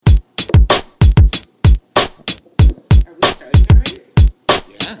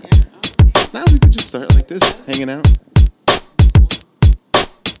start like this, hanging out.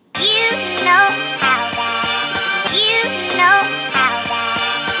 You know how that. You know how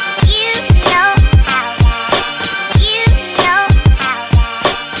that. You know how that. You know how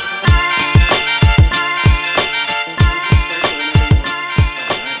that.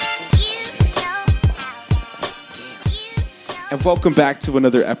 You know how that. And welcome back to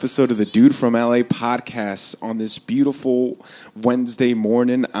another episode of the Dude from LA podcast. On this beautiful Wednesday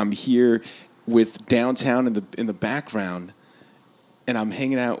morning, I'm here with Downtown in the background, and I'm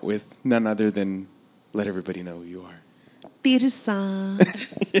hanging out with none other than, let everybody know who you are. Tirsa.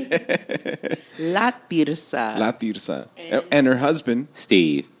 La Tirsa. La Tirsa. And her husband,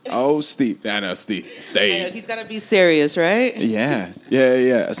 Steve. Oh, Steve. I know, Steve. I know, he's got to be serious, right? Yeah.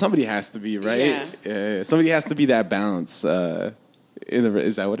 Somebody has to be, right? Yeah. Somebody has to be that balance.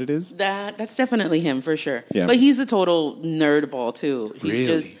 Is that what it is? That's definitely him for sure. Yeah. But he's a total nerdball too. He's Really?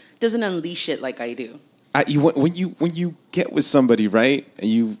 just doesn't unleash it like I do. When you get with somebody, right, and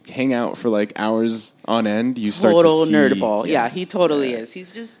you hang out for like hours on end, you start Total to see, nerdball. Yeah, he totally is.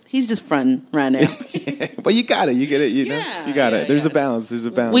 He's just fun right now. But you got it. You get it. You know, Yeah, you got yeah, it. There's yeah. a balance. There's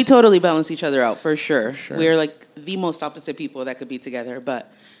a balance. We totally balance each other out for sure. Sure. We're like the most opposite people that could be together,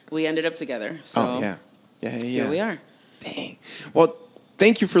 but we ended up together. So Oh yeah. here we are. Dang. Well,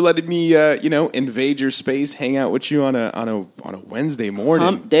 thank you for letting me, invade your space, hang out with you on a Wednesday morning.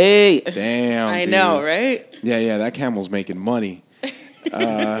 Hump day. Damn, I dude. know, right? Yeah. That camel's making money.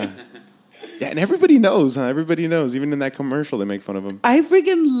 Yeah, and everybody knows, huh? Everybody knows. Even in that commercial, they make fun of him. I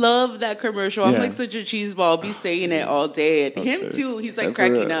freaking love that commercial. I'm Yeah. like such a cheeseball. I'll be saying it all day. And him too, he's like That's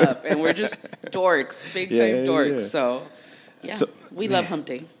cracking real. up. And we're just dorks, big time Yeah, dorks. yeah. So, yeah, So, we love hump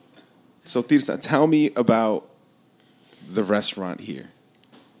day. So, Tirsa, tell me about the restaurant here.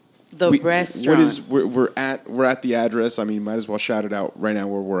 The restaurant. We're at the address. I mean, might as well shout it out right now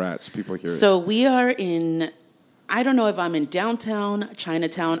where we're at so people hear it. So we are in, I don't know if I'm in downtown,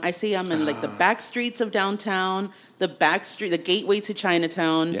 Chinatown. I say I'm in like the back streets of downtown, the gateway to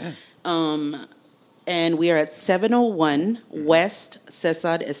Chinatown. Yeah. And we are at 701 West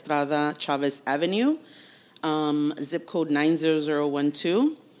Cesar Estrada Chavez Avenue, zip code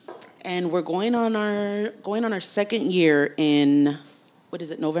 90012. And we're going on our second year in, what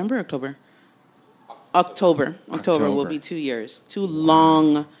is it, November or October? October will be 2 years. 2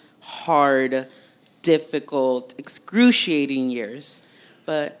 long, hard, difficult, excruciating years.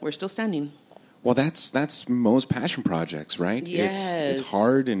 But we're still standing. Well, that's most passion projects, right? Yes. It's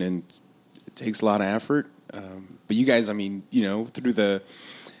hard and it takes a lot of effort. But you guys, I mean, through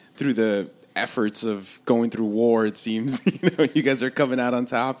the efforts of going through war, it seems, you guys are coming out on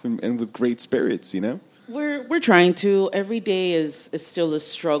top and with great spirits, We're trying to. Every day is still a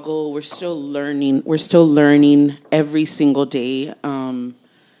struggle. We're still learning. We're still learning every single day.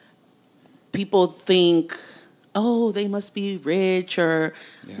 People think, oh, they must be rich, or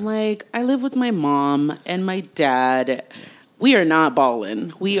I'm like, I live with my mom and my dad. Yeah. We are not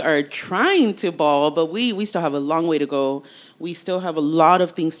balling. We are trying to ball, but we still have a long way to go. We still have a lot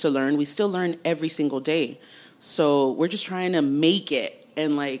of things to learn. We still learn every single day. So we're just trying to make it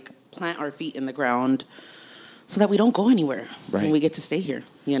and like plant our feet in the ground so that we don't go anywhere and we get to stay here,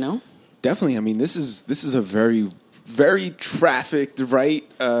 Definitely. I mean, this is a very, very trafficked, right,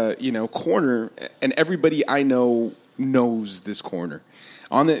 corner, and everybody I know knows this corner.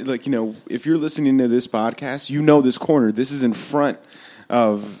 If you're listening to this podcast, this corner. This is in front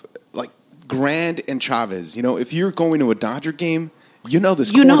of Grand and Chavez. If you're going to a Dodger game, this corner.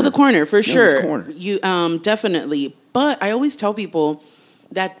 You know the corner for sure. This corner. You definitely. But I always tell people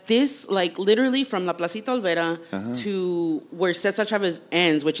that this, literally from La Placita Olvera to where Cesar Chavez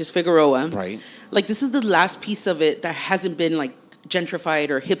ends, which is Figueroa, right? This is the last piece of it that hasn't been gentrified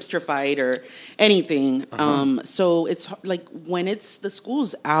or hipsterfied or anything. So it's when the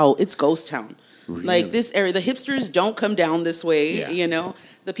school's out, it's ghost town. Really? This area, the hipsters don't come down this way.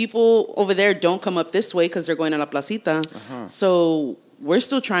 The people over there don't come up this way because they're going to La Placita. So we're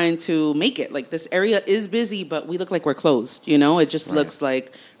still trying to make it. This area is busy, but we look like we're closed. It just looks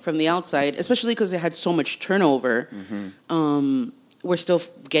like from the outside, especially because it had so much turnover. We're still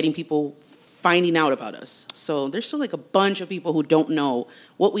getting people finding out about us. So there's still a bunch of people who don't know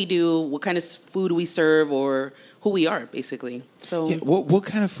what we do, what kind of food we serve, or who we are, basically. So what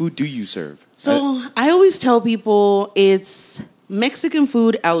kind of food do you serve? So I always tell people it's Mexican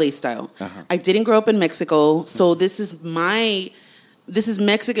food, LA style. I didn't grow up in Mexico, so this is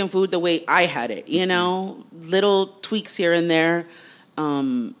Mexican food the way I had it. Little tweaks here and there.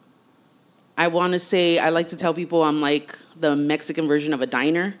 I want to say, I like to tell people I'm like the Mexican version of a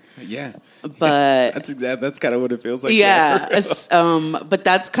diner. Yeah. But that's kind of what it feels like. yeah, but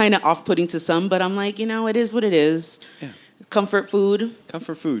that's kind of off-putting to some. But I'm like, it is what it is. Yeah. Comfort food.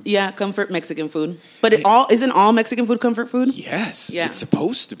 Comfort food. Yeah, comfort Mexican food. But isn't all Mexican food comfort food? Yes. Yeah. It's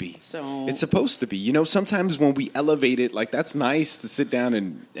supposed to be. So It's supposed to be. Sometimes when we elevate it, like that's nice to sit down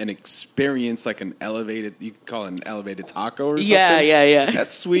and experience like an elevated, you could call it an elevated taco or something. Yeah.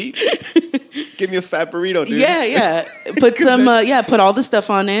 That's sweet. Give me a fat burrito, dude. Yeah. Put some, put all the stuff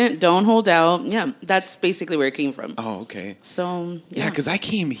on it. Don't hold out. Yeah, that's basically where it came from. Oh, okay. So, Yeah, because I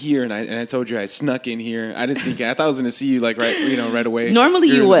came here and I told you I snuck in here. I didn't sneak in. I thought I was going to see you like right away. Normally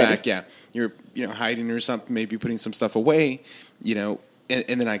You're you in the would. back, yeah. You're hiding or something, maybe putting some stuff away, and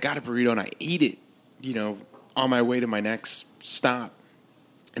then I got a burrito and I ate it, on my way to my next stop.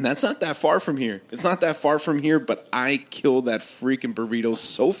 And that's not that far from here. It's not that far from here, but I killed that freaking burrito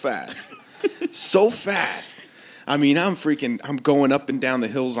so fast. So fast. I mean, I'm going up and down the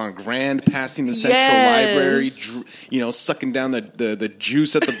hills on Grand, passing the Central Library, sucking down the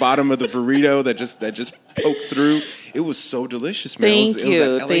juice at the bottom of the burrito that just poked through. It was so delicious, man. Thank it was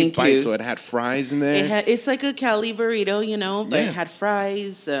you. that LA bite, so it had fries in there. It's like a Cali burrito, but it had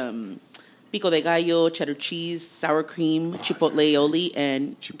fries, pico de gallo, cheddar cheese, sour cream, chipotle aioli,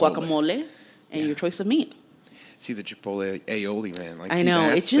 and guacamole, and your choice of meat. See the chipotle aioli, man. Like, I know.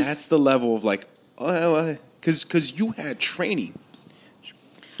 That's the level of like, because you had training.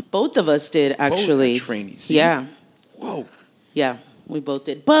 Both of us did, actually. Both had training. See? Yeah. Whoa. Yeah, we both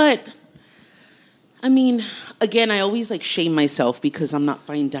did. But, I mean, again, I always like shame myself because I'm not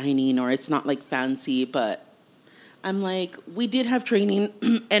fine dining or it's not like fancy, but I'm like, we did have training,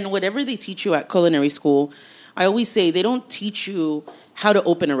 and whatever they teach you at culinary school, I always say they don't teach you how to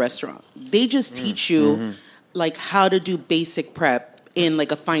open a restaurant. They just teach you like how to do basic prep in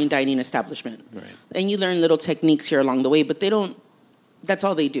like a fine dining establishment. Right. And you learn little techniques here along the way, but they don't, that's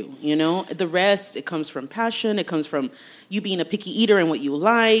all they do, The rest, it comes from passion. It comes from you being a picky eater and what you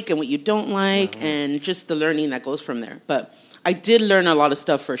like and what you don't like, and just the learning that goes from there. But I did learn a lot of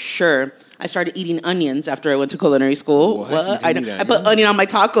stuff for sure. I started eating onions after I went to culinary school. What? I put onion on my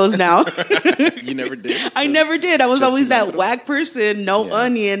tacos now. You never did? I never did. I was Just always cilantro? that whack person. No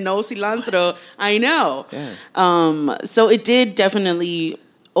onion, no cilantro. I know. Yeah. So it did definitely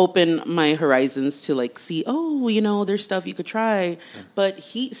open my horizons to like see, there's stuff you could try. But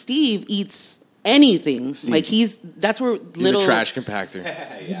Steve eats anything. Like that's where He's a trash compactor.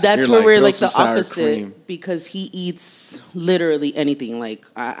 That's You're where like, we're throw like some the sour opposite cream. because he eats literally anything. Like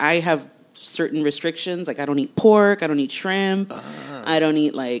I have certain restrictions. Like I don't eat pork. I don't eat shrimp. I don't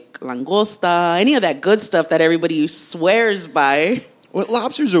eat like langosta. Any of that good stuff that everybody swears by. Well,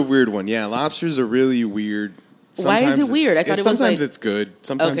 lobster's a weird one. Yeah, lobsters are really weird. Why is it weird? I thought it was sometimes like- it's good.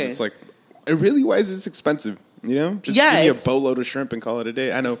 Sometimes Okay. it's like, why is this expensive? Just Yeah, give me a it's- boatload of shrimp and call it a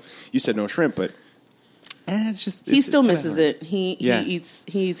day. I know you said no shrimp, but it's just He still kinda misses hard. it. He Yeah.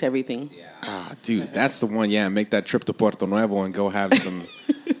 eats everything. Ah, dude, that's the one. Yeah, make that trip to Puerto Nuevo and go have some,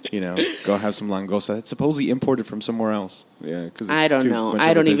 go have some langosta. It's supposedly imported from somewhere else. Yeah, because I don't know.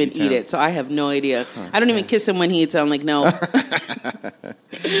 I don't even eat it, so I have no idea. I don't even kiss him when he eats it. I'm like, no.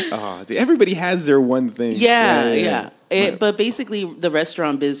 Oh, dude, everybody has their one thing. Yeah. But basically, the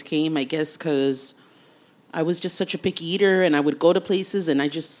restaurant biz came, I guess, because I was just such a picky eater, and I would go to places, and I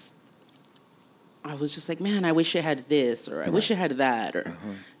was just like, man, I wish I had this, or I wish I had that, or,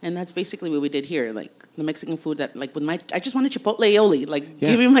 and that's basically what we did here. Like the Mexican food that, like, I just wanted chipotle aioli. Like,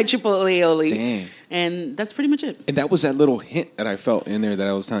 give me my chipotle aioli. Dang. And that's pretty much it. And that was that little hint that I felt in there that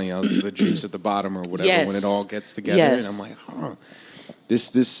I was telling you, the juice at the bottom or whatever, Yes. when it all gets together. Yes. And I'm like,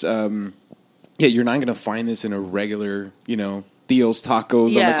 you're not going to find this in a regular, Theo's Tacos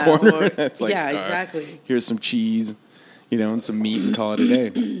on the corner. It's like, exactly. Here's some cheese, and some meat and call it a day.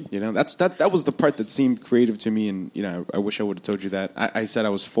 That was the part that seemed creative to me. And, I wish I would have told you that. I said I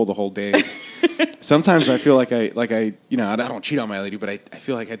was full the whole day. Sometimes I feel like I don't cheat on my lady, but I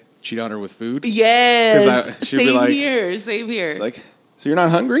feel like I cheat on her with food. Yes. She'd be like, Same here. like, so you're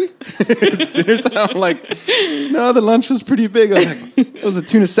not hungry? It's dinner time. I'm like, no, the lunch was pretty big. I'm like, it was a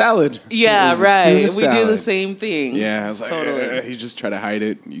tuna salad. Yeah, It was a right. tuna We do salad. the same thing. Yeah, I was like, Totally. you just try to hide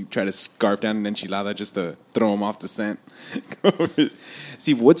it. You try to scarf down an enchilada just to throw him off the scent.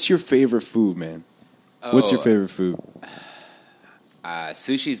 Steve, what's your favorite food, man? What's your favorite food?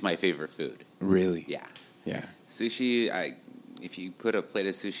 Sushi's my favorite food. Really? Yeah. Sushi, if you put a plate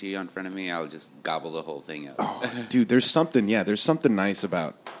of sushi in front of me, I'll just gobble the whole thing up. Oh, dude, there's something nice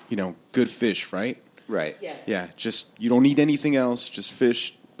about, good fish, right? Right. Yes. Yeah, just, you don't need anything else, just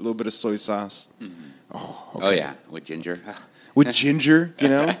fish, a little bit of soy sauce. Mm-hmm. Oh, okay. Oh, yeah, with ginger. with ginger. You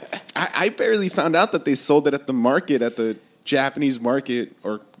know, I barely found out that they sold it at the market, at the Japanese market,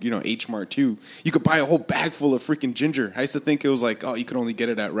 or H Mart too. You could buy a whole bag full of freaking ginger. I used to think it was like, oh, you could only get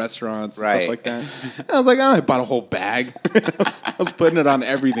it at restaurants and stuff like that. And I was like, oh, I bought a whole bag. I was putting it on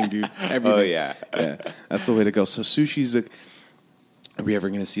everything, dude. Everything. Oh yeah, That's the way to go. So sushi's are we ever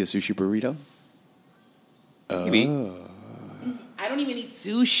going to see a sushi burrito? Maybe. I don't even eat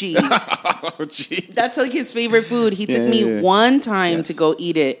sushi. Oh, gee. That's like his favorite food. He took me one time to go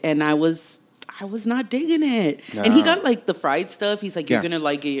eat it, and I was not digging it. No. And he got like the fried stuff. He's like, you're gonna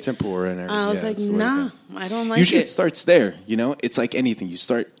like it. Tempura and everything. I was like, nah, I don't like Usually it. it starts there. It's like anything. You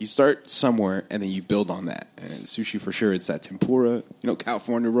start somewhere and then you build on that. And sushi for sure, it's that tempura.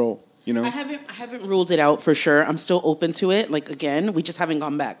 California roll. I haven't ruled it out for sure. I'm still open to it. Like again, we just haven't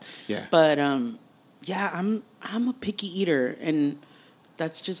gone back. Yeah. But I'm a picky eater, and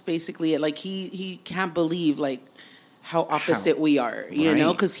that's just basically it. Like he can't believe like how opposite we are,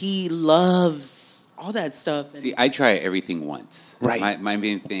 because he loves all that stuff. See, I try everything once. Right. My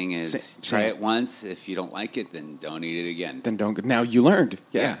main thing is try it once. If you don't like it, then don't eat it again. Then don't. Now you learned.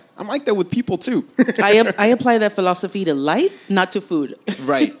 Yeah. I'm like that with people too. I apply that philosophy to life, not to food.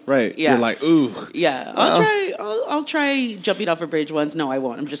 Right. Yeah. You're like, ooh. Yeah. I'll try jumping off a bridge once. No, I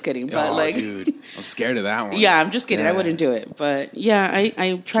won't. I'm just kidding. But dude, I'm scared of that one. Yeah, I'm just kidding. Yeah. I wouldn't do it. But yeah,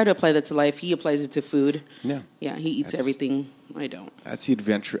 I try to apply that to life. He applies it to food. Yeah. Yeah, he eats everything. I don't. That's the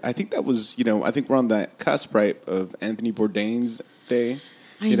adventure. I think that was, I think we're on that cusp, right, of Anthony Bourdain's day.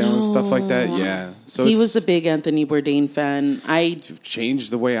 I know. Stuff like that. Yeah. So he was a big Anthony Bourdain fan.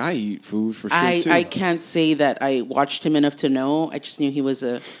 Changed the way I eat food for sure too. I can't say that I watched him enough to know. I just knew he was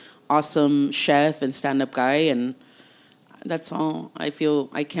a awesome chef and stand-up guy, and that's all. I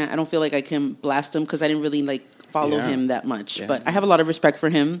don't feel like I can blast him because I didn't really follow him that much. Yeah. But I have a lot of respect for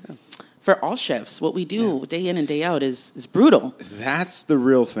him. Yeah. For all chefs, what we do day in and day out is brutal. That's the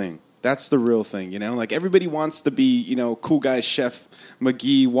real thing. Like everybody wants to be, cool guy Chef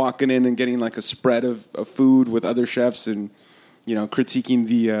McGee walking in and getting like a spread of food with other chefs and, critiquing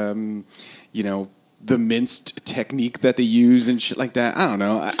the, the minced technique that they use and shit like that. I don't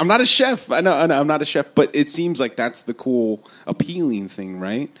know. I'm not a chef. I know I'm not a chef, but it seems like that's the cool, appealing thing,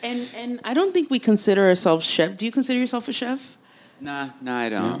 right? And I don't think we consider ourselves chef. Do you consider yourself a chef? Nah, I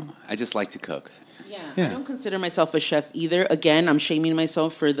don't. No. I just like to cook. Yeah, I don't consider myself a chef either. Again, I'm shaming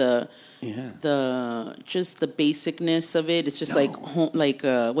myself for the basicness of it. It's just what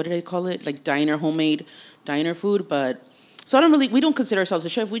did I call it? Like homemade diner food. But so we don't consider ourselves a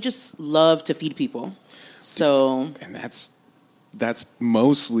chef. We just love to feed people. So and that's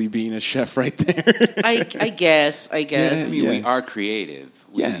mostly being a chef right there. I guess. Yeah, we are creative.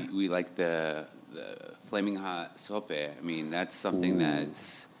 We like the flaming hot sope. I mean, that's something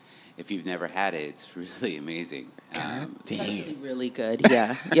that's, if you've never had it, it's really amazing. It's actually really good.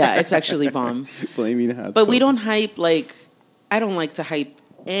 Yeah, it's actually bomb. Flaming hot But sope. we don't hype, I don't like to hype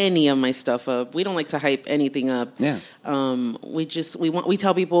any of my stuff up. We don't like to hype anything up. Yeah. We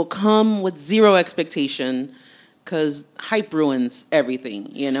tell people, come with zero expectation, because hype ruins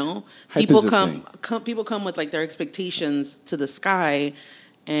everything, Hype people is a thing. People come with their expectations to the sky,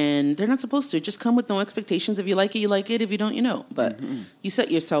 and they're not supposed to. Just come with no expectations. If you like it, you like it. If you don't, you know. But you set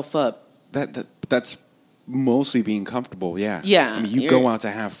yourself up. That's mostly being comfortable. Yeah. Yeah. I mean, you go out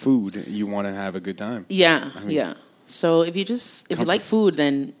to have food. You want to have a good time. Yeah. Yeah. So if you like food,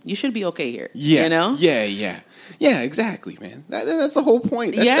 then you should be okay here. Yeah. Yeah. Exactly, man. That's the whole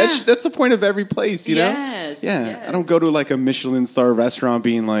point. That's the point of every place. You know. Yes. Yeah. Yes. I don't go to a Michelin star restaurant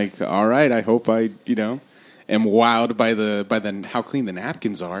being like, all right, I hope I am wowed by the how clean the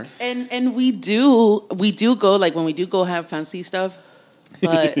napkins are. And we do go when we do go have fancy stuff,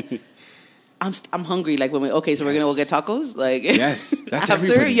 but I'm hungry. When we're gonna go get tacos. Yes, that's after,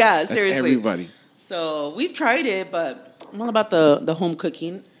 everybody. Yeah, seriously, that's everybody. So we've tried it, but I'm all about the home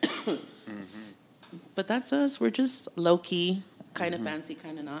cooking. But that's us. We're just low key, kind of fancy,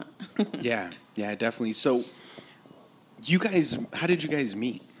 kind of not. Yeah, definitely. So how did you guys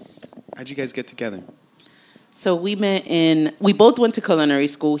meet? How'd you guys get together? So we both went to culinary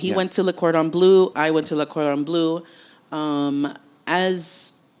school. He went to Le Cordon Bleu. I went to Le Cordon Bleu.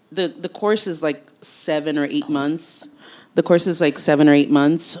 As the course is 7 or 8 months. The course is 7 or 8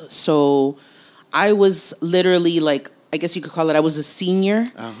 months. So I was literally I guess you could call it, I was a senior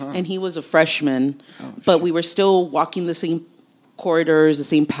and he was a freshman. Oh, but we were still walking the same corridors, the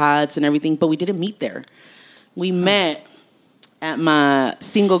same paths and everything, but we didn't meet there. We met at my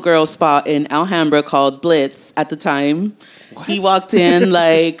single girl spot in Alhambra called Blitz at the time. What? He walked in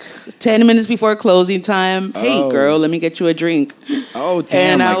 10 minutes before closing time. Hey, girl, let me get you a drink. Oh,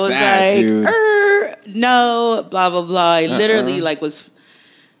 damn, and I was that, dude. no, blah blah blah. I literally like was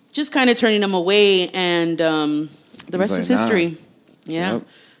just kind of turning him away, and the rest is history. Nah. Yeah. Yep.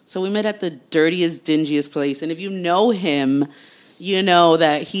 So we met at the dirtiest, dingiest place, and if you know him, you know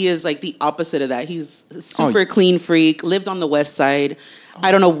that he is like the opposite of that. He's a super clean freak. Lived on the West Side.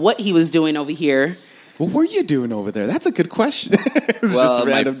 I don't know what he was doing over here. What were you doing over there? That's a good question. Well,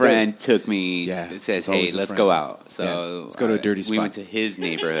 my friend took me. Yeah, says, "Hey, let's go out." So let's go to a dirty spot. We went to his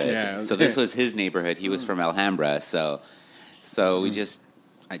neighborhood. Yeah, okay. So this was his neighborhood. He was from Alhambra. So we just.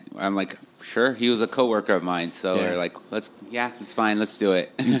 I'm like, sure. He was a coworker of mine, so we're like, it's fine. Let's do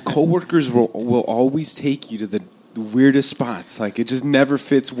it. Dude, coworkers will always take you to the weirdest spots. Like, it just never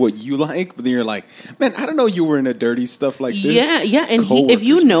fits what you like. But then you're like, man, I don't know you were into dirty stuff like this. Yeah. And if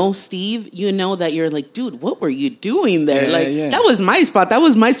you know Steve, you know that you're like, dude, what were you doing there? That was my spot. That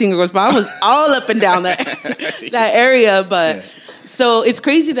was my single spot. I was all up and down that area. But so it's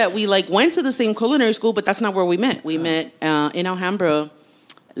crazy that we like went to the same culinary school, but that's not where we met. We met in Alhambra.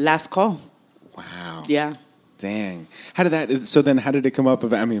 Last call. Wow. Yeah. Dang. How did it come up?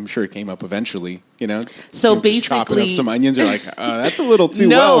 I mean, I'm sure it came up eventually, you know? So just basically, chopping up some onions are like, that's a little too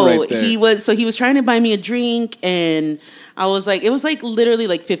well right there. he was trying to buy me a drink, and I was like, it was like literally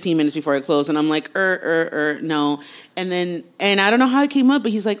like 15 minutes before it closed, and I'm like, no. And I don't know how it came up,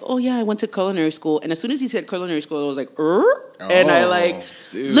 but he's like, oh yeah, I went to culinary school. And as soon as he said culinary school, I was like, and I like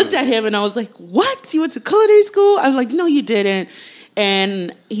looked at him and I was like, what? You went to culinary school? I was like, no, you didn't.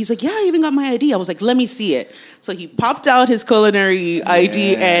 And he's like, yeah, I even got my ID. I was like, let me see it. So he popped out his culinary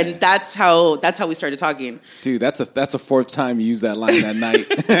ID, and that's how we started talking. Dude, that's a fourth time you used that line that night.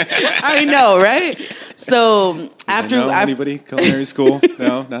 I know, right? So after anybody culinary school?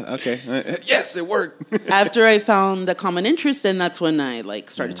 No, okay. Yes, it worked. After I found the common interest, then that's when I like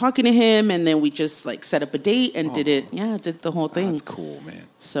started talking to him, and then we just like set up a date and did the whole thing. That's cool, man.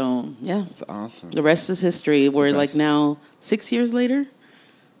 So yeah, that's awesome. The rest is history. We're like now 6 years later.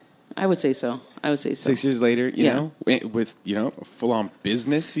 I would say so. 6 years later, you know, with, full on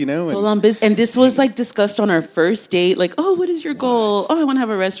business, full on business. And this was like discussed on our first date. Like, oh, what is your goal? Oh, I want to have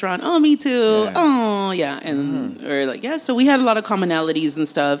a restaurant. Oh, me too. Yeah. Oh, yeah. And we're like, so we had a lot of commonalities and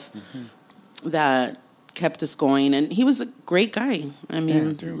stuff that kept us going. And he was a great guy. I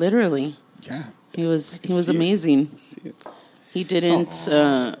mean, literally. Yeah. He was amazing. He didn't,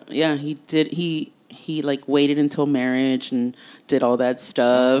 he like waited until marriage and did all that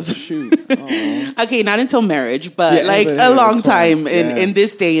stuff. Oh, shoot. Okay, not until marriage, but a long time in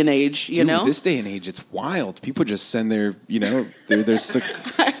this day and age, you know? This day and age, it's wild. People just send their best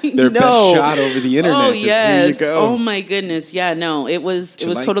shot over the internet. Oh, just, yes. here you go. Oh, my goodness. Yeah, no, it was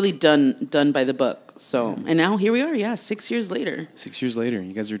totally done by the book. So, and now here we are, 6 years later. 6 years later,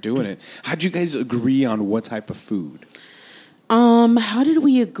 you guys are doing it. How'd you guys agree on what type of food? How did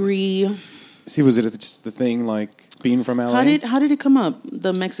we agree? See, was it just the thing like being from LA? How did it come up?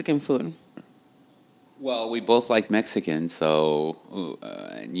 The Mexican food. Well, we both like Mexican, so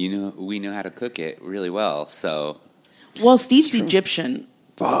we knew how to cook it really well. So, well, Steve's Egyptian.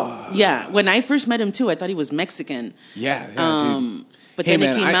 Yeah, when I first met him too, I thought he was Mexican. Yeah, dude. But then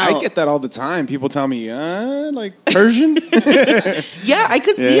it came out. I get that all the time. People tell me, like Persian. Yeah, I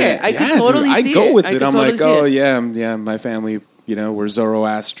could see it. I could totally see it. I go with it. I'm like, oh yeah, my family. We're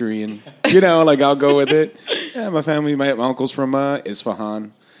Zoroastrian. Like I'll go with it. Yeah, my family, my uncle's from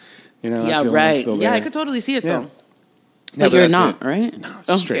Isfahan. That's right. Yeah, I could totally see it though. But you're not, right?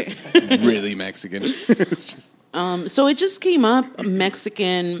 No, straight, really Mexican. It's just. So it just came up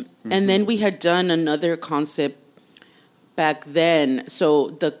Mexican, and then we had done another concept back then. So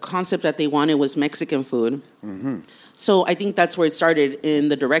the concept that they wanted was Mexican food. Mm-hmm. So I think that's where it started in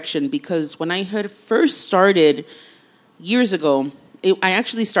the direction, because when I had first started years ago, I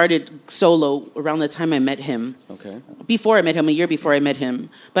actually started solo around the time I met him. Okay. Before I met him, a year before I met him.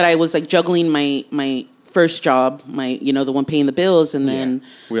 But I was like juggling my first job, the one paying the bills, and then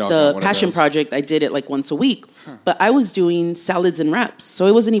the passion project. I did it like once a week. Huh. But I was doing salads and wraps, so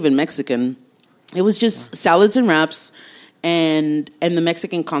it wasn't even Mexican. It was just salads and wraps, and the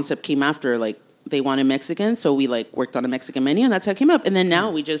Mexican concept came after. Like they wanted Mexican, so we like worked on a Mexican menu, and that's how it came up. And then now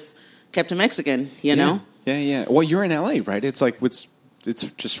we just kept it Mexican, you know? Yeah. Well, you're in LA, right? It's like it's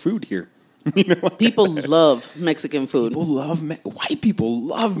just food here. People love Mexican food. White people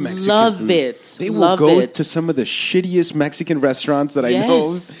love Mexican food. Love it. They will go to some of the shittiest Mexican restaurants that I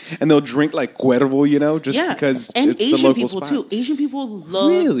know, and they'll drink like Cuervo, just because and it's Asian the local people spot. Too. Asian people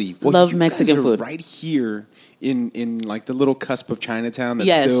love Mexican food. Right here in like the little cusp of Chinatown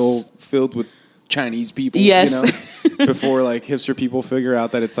that's still filled with Chinese people. Before like hipster people figure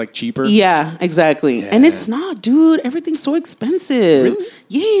out that it's like cheaper. Yeah, exactly. Yeah. And it's not, dude. Everything's so expensive. Really?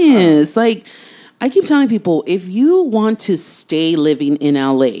 Yes. Like I keep telling people, if you want to stay living in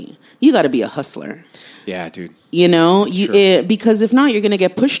LA, you got to be a hustler. Yeah, dude. You know, because if not, you're going to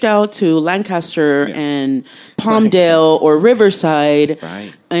get pushed out to Lancaster and Palmdale or Riverside.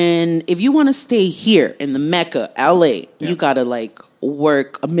 Right. And if you want to stay here in the Mecca, LA, you got to like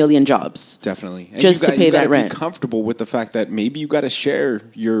work a million jobs. Definitely. And just to pay that rent. Be comfortable with the fact that maybe you got to share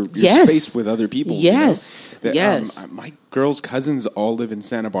your space with other people. Yes. You know? Yes. My girl's cousins all live in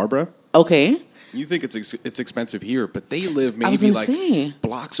Santa Barbara. Okay. You think it's expensive here, but they live maybe like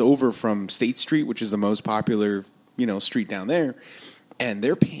blocks over from State Street, which is the most popular, street down there, and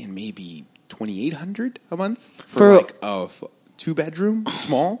they're paying maybe $2,800 a month for like a 2-bedroom,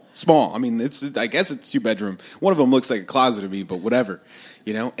 small. I mean, I guess it's 2-bedroom. One of them looks like a closet to me, but whatever.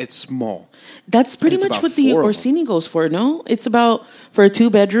 It's small. That's pretty much what the Orsini goes for. No, it's about for a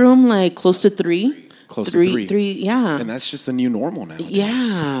 2-bedroom, like close to $3. Close to three, yeah, and that's just the new normal now.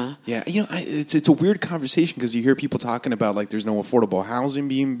 Yeah. It's a weird conversation because you hear people talking about like there's no affordable housing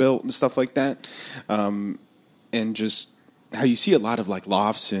being built and stuff like that, and just how you see a lot of like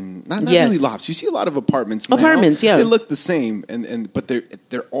lofts and not really lofts. You see a lot of apartments. Apartments, they look the same, but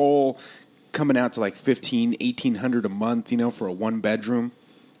they're all coming out to like $1,800 a month, for a 1-bedroom.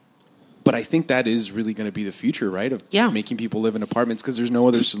 But I think that is really going to be the future, right? Of making people live in apartments because there's no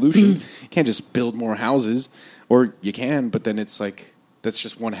other solution. You can't just build more houses, or you can, but then it's like that's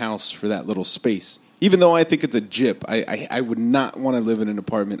just one house for that little space. Even though I think it's a gyp, I would not want to live in an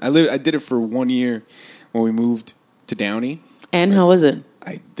apartment. I did it for 1 year when we moved to Downey. And how was it?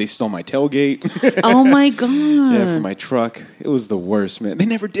 They stole my tailgate. Oh my God. Yeah, for my truck. It was the worst, man. They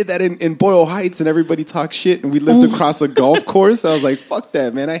never did that in Boyle Heights, and everybody talked shit, and we lived across a golf course. I was like, fuck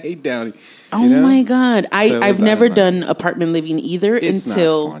that, man. I hate Downey. Oh my God. I've never done apartment living either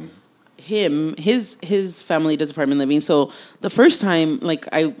until his family does apartment living. So the first time, like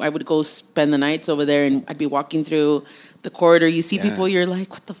I would go spend the nights over there, and I'd be walking through the corridor, you see people, you're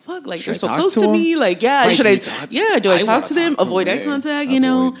like, what the fuck? Like, they're so close to me. Like, do I talk to them? Avoid eye contact,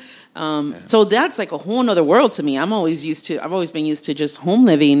 So that's like a whole nother world to me. I've always been used to just home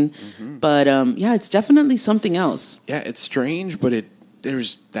living. But it's definitely something else. Yeah, it's strange, but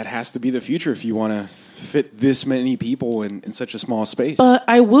that has to be the future if you want to fit this many people in such a small space. But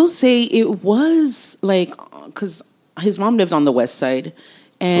I will say it was like, because his mom lived on the west side.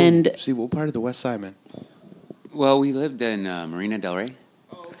 And see, what part of the west side, man? Well, we lived in Marina Del Rey.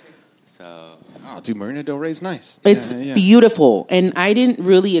 Oh, okay. Dude, Marina Del Rey's nice. It's beautiful. And I didn't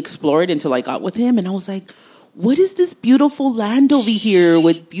really explore it until I got with him. And I was like, what is this beautiful land over here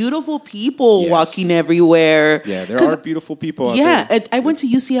with beautiful people walking everywhere? Yeah, there are beautiful people out there. Yeah, I went to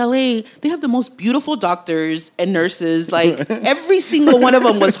UCLA. They have the most beautiful doctors and nurses. Like, every single one of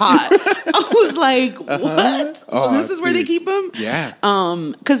them was hot. I was like, what? This is where they keep them? Yeah.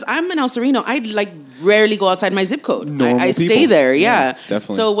 Because I'm in El Sereno. I rarely go outside my zip code. I stay people. there, yeah.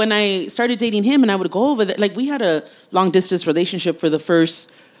 Definitely. So when I started dating him and I would go over there, like, we had a long-distance relationship for the first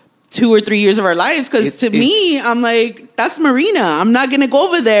 2 or 3 years of our lives, because to me, I'm like, that's Marina. I'm not gonna go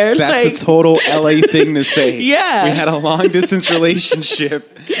over there. That's the total LA thing to say. Yeah, we had a long distance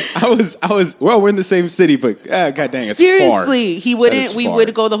relationship. I was. Well, we're in the same city, but god dang, it's seriously, far. He wouldn't. We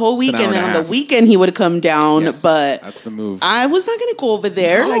would go the whole weekend, and on the weekend he would come down. Yes, but that's the move. I was not gonna go over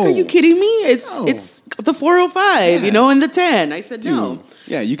there. No. Like, are you kidding me? It's the 405, and the 10. I said no.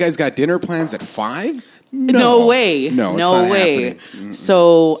 Yeah, you guys got dinner plans at 5? No way. No way.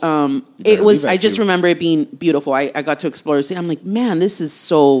 So it was. I just remember it being beautiful. I got to explore the city. I'm like, man, this is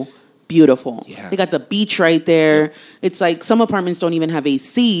so beautiful. Yeah. They got the beach right there. Yeah. It's like some apartments don't even have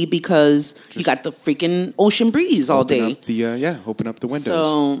AC because you got the freaking ocean breeze all day. Open up the windows.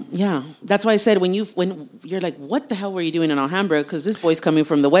 So yeah, that's why I said when you're like, what the hell were you doing in Alhambra? Because this boy's coming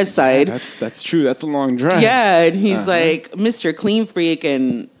from the west side. Yeah, that's true. That's a long drive. Yeah, and he's like Mr. Clean Freak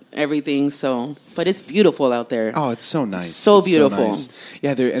and everything. So, but it's beautiful out there. Oh, it's so nice. So beautiful. So nice.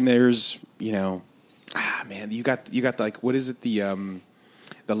 Yeah, there's man, you got like, what is it, the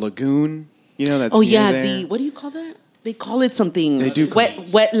lagoon, that's there. what do you call that? They call it something. They do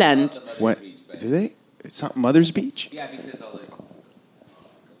wetland. What do they? It's not Mother's Beach. Yeah, because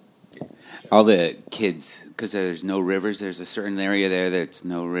all the kids, because there's no rivers. There's a certain area there that's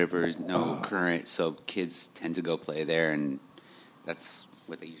no rivers, no current, so kids tend to go play there, and that's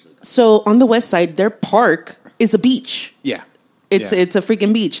what they usually call. So on the west side, their park is a beach. Yeah. It's a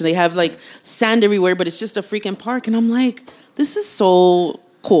freaking beach. They have like sand everywhere, but it's just a freaking park. And I'm like, this is so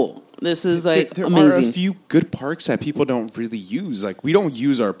cool. This is like there amazing. are a few good parks that people don't really use. Like, we don't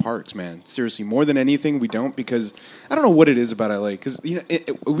use our parks, man. Seriously, more than anything, we don't, because I don't know what it is about LA. Because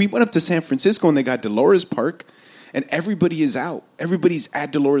we went up to San Francisco and they got Dolores Park, and everybody is out. Everybody's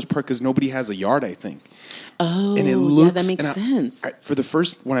at Dolores Park because nobody has a yard, I think. Oh, and it looks, yeah, that makes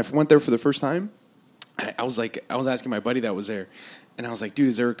sense. When I went there for the first time, I was asking my buddy that was there, and I was like, dude,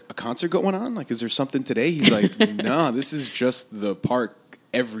 is there a concert going on? Like, is there something today? He's like, no, this is just the park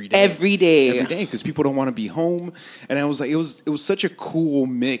every day. Every day, because people don't want to be home. And I was like, it was such a cool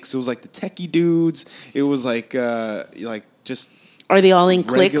mix. It was like the techie dudes. It was like just. Are they all in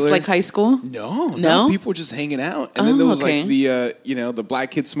cliques regular, like high school? No. People were just hanging out, and then there was like the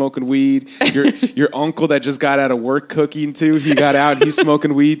black kid smoking weed. Your uncle that just got out of work cooking too. He got out. He's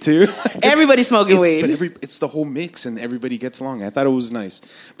smoking weed too. Everybody's smoking weed. But it's the whole mix, and everybody gets along. I thought it was nice,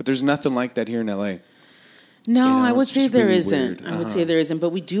 but there's nothing like that here in LA. No, I would say there really isn't. I would say there isn't,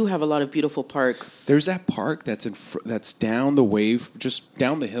 but we do have a lot of beautiful parks. There's that park that's down the way, just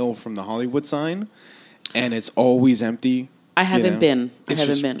down the hill from the Hollywood sign, and it's always empty. I haven't been.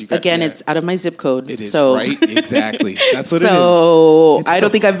 Again, it's out of my zip code. It is, so. right? Exactly. That's what it is. So I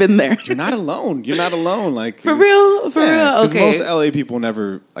don't think I've been there. You're not alone. Like For real? Okay. Most LA people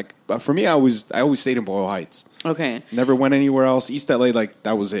never like. For me, I always stayed in Boyle Heights. Okay. Never went anywhere else. East LA, like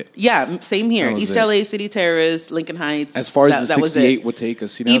that was it. Yeah, same here. East LA, City Terrace, Lincoln Heights. As far as the 68 would take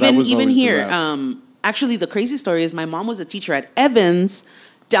us, even here. Actually, the crazy story is my mom was a teacher at Evans.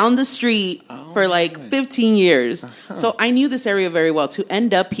 Down the street for like 15 years. Uh-huh. So I knew this area very well. To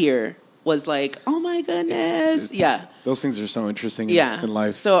end up here was like, oh my goodness. Yeah. Those things are so interesting in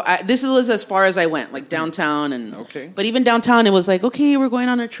life. So this was as far as I went, like downtown. But even downtown, it was like, okay, we're going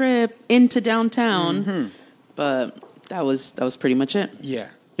on a trip into downtown. Mm-hmm. But that was pretty much it. Yeah.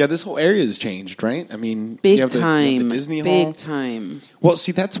 Yeah, this whole area has changed, right? I mean, big you have time. the Disney Hall. Big time. Well,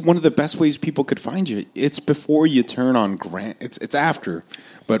 see, that's one of the best ways people could find you. It's before you turn on Grand. It's after.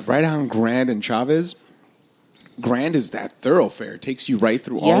 But right on Grand and Chavez, Grand is that thoroughfare. It takes you right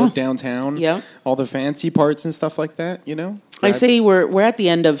through all of downtown, all the fancy parts and stuff like that, I say we're at the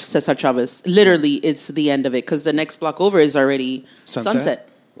end of Cesar Chavez. Literally, it's the end of it because the next block over is already Sunset.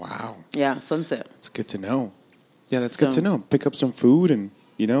 Wow. Yeah, Sunset. It's good to know. Yeah, that's good to know. Pick up some food and,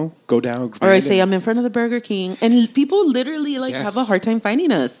 go down. Grand or I say I'm in front of the Burger King. And people literally have a hard time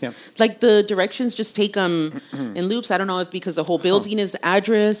finding us. Yeah. Like the directions just take them in loops. I don't know if because the whole building is the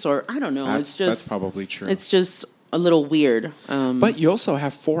address or I don't know. That's probably true. It's just a little weird. But you also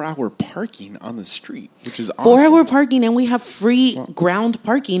have 4-hour parking on the street, which is awesome. 4-hour parking, and we have free ground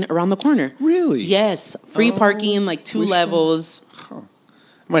parking around the corner. Really? Yes. Free parking, like 2 levels. I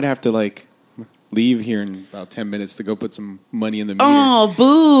might have to leave here in about 10 minutes to go put some money in the meter. Oh,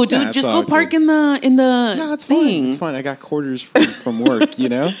 boo, dude! Just go park in the No, it's thing. Fine. It's fine. I got quarters from work.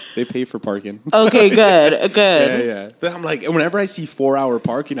 They pay for parking. Okay, good. Yeah. But I'm like, whenever I see 4-hour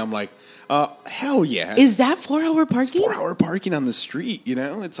parking, I'm like, hell yeah! Is that 4-hour parking? 4-hour parking on the street.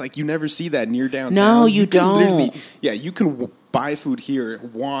 It's like you never see that near downtown. No, you don't. You can buy food here,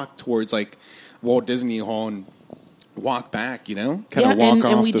 walk towards Walt Disney Hall, and walk back, kind of walk off the food.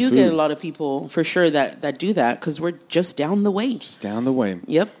 And we do get a lot of people, for sure, that do that, because we're just down the way. Just down the way.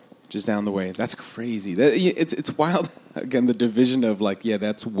 Yep. Just down the way. That's crazy. It's wild. Again, the division of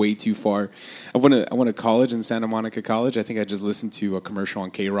that's way too far. I went to college in Santa Monica College. I think I just listened to a commercial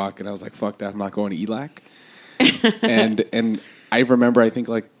on K-Rock, and I was like, fuck that, I'm not going to ELAC. and I remember, I think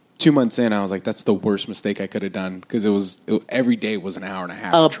 2 months in, I was like, that's the worst mistake I could have done, because every day was an hour and a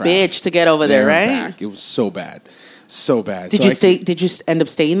half. A bitch to get over there, right? Back. It was so bad. So bad. Did you end up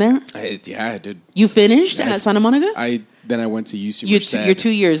staying there? I did. You finished at Santa Monica? Then I went to UC Merced. You're 2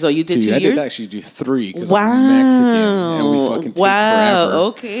 years though. You did 2 years. I did actually do 3 because I'm Mexican and we fucking take forever.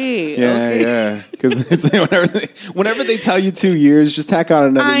 Okay. Yeah. Because it's whenever they tell you 2 years, just tack on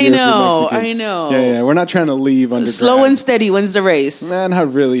another year. I know. Yeah. We're not trying to leave undergrad. Slow and steady wins the race. Nah,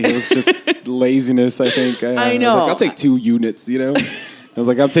 not really. It was just laziness. I think. I know. I was I'll take 2 units. I was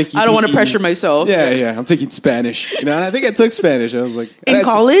like, I'll take. I don't want to pressure myself. Yeah. I'm taking Spanish. And I think I took Spanish. I was like, in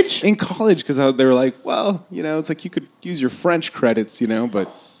college? In college, because they were like, well, it's like you could use your French credits, but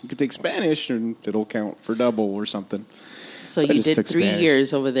you could take Spanish and it'll count for double or something. So you did 3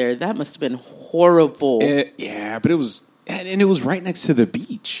 years over there. That must have been horrible. Yeah, but it was. And it was right next to the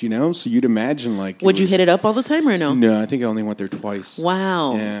beach, So you'd imagine Would you hit it up all the time or no? No, I think I only went there twice.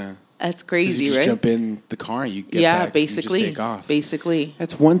 Wow. Yeah. That's crazy, you just right? Jump in the car, you get back, basically. you just take off. Basically.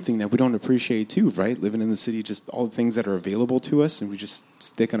 That's one thing that we don't appreciate too, right? Living in the city, just all the things that are available to us, and we just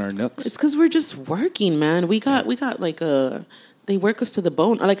stick in our nooks. It's because we're just working, man. We got they work us to the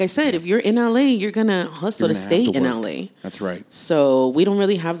bone. Like I said, if you're in LA, you're gonna hustle to stay in LA. That's right. So we don't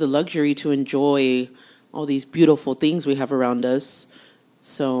really have the luxury to enjoy all these beautiful things we have around us.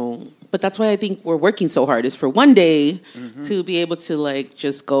 So, but that's why I think we're working so hard is for one day to be able to like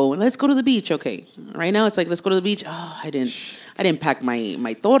just go and let's go to the beach. Okay, right now it's like let's go to the beach. Oh, I didn't pack my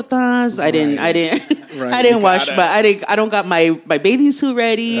tortas. I didn't Right. I didn't wash. But I don't got my bathing suit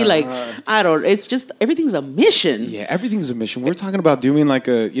ready. Like I don't. It's just everything's a mission. Yeah, everything's a mission. We're talking about doing like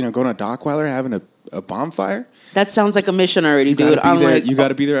going to Dockweiler, having a bonfire. That sounds like a mission already, dude. You got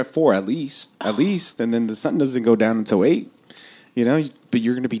to be there at 4 at least, and then the sun doesn't go down until 8. But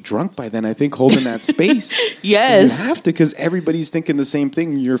you're going to be drunk by then, I think, holding that space. Yes. You have to, because everybody's thinking the same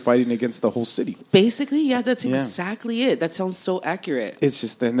thing. You're fighting against the whole city. Basically, yeah, that's exactly it. That sounds so accurate. It's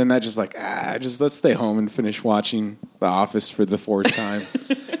just, and then that just like, let's stay home and finish watching The Office for the 4th time.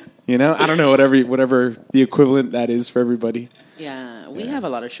 I don't know, whatever the equivalent that is for everybody. Yeah, we have a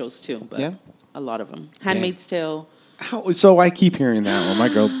lot of shows too, but a lot of them. Handmaid's Tale. So I keep hearing that when my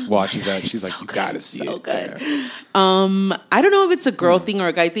girl watches that. She's like, you got to see it. So good. Yeah. I don't know if it's a girl thing or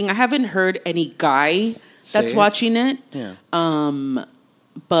a guy thing. I haven't heard any guy that's watching it. Yeah.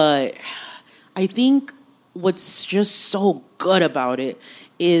 But I think what's just so good about it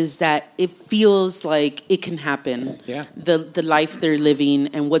is that it feels like it can happen. Yeah. The life they're living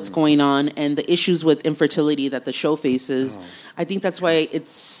and what's going on and the issues with infertility that the show faces. Oh. I think that's why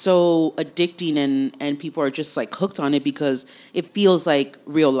it's so addicting and people are just like hooked on it because it feels like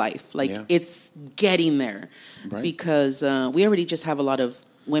real life. Like it's getting there. Right. Because we already just have a lot of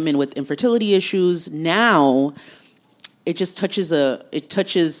women with infertility issues. Now it just touches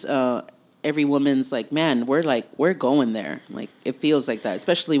every woman's like, man, we're going there. Like it feels like that,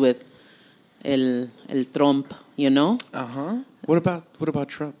 especially with el Trump, What about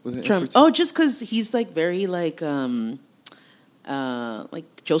Trump? Trump. Oh, just because he's like very like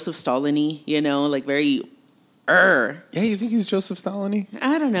Joseph Stalin-y, like very Yeah, you think he's Joseph Stalin-y?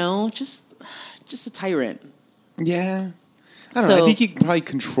 I don't know, just a tyrant. Yeah. I don't know. I think he probably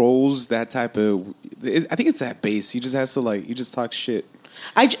controls that type of. I think it's that base. He just has to he just talks shit.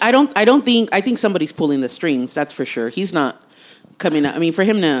 I think somebody's pulling the strings. That's for sure. He's not coming up. I mean, for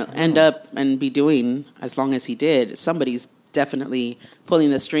him to end up and be doing as long as he did, somebody's definitely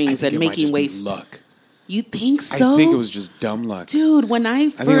pulling the strings and making way. Luck. You think so? I think it was just dumb luck. Dude, when I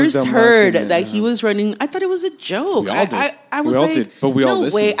first heard that he was running, I thought it was a joke. We all did. I was like, but we all no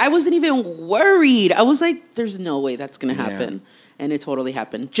listened. way. I wasn't even worried. I was like, there's no way that's going to happen. Yeah. And it totally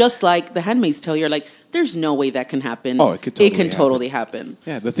happened. Just like The Handmaid's Tale, you're like, there's no way that can happen. Oh, it can totally happen.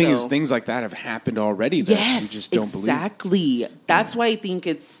 Yeah, the thing is, things like that have happened already that you just don't believe. Exactly. That's why I think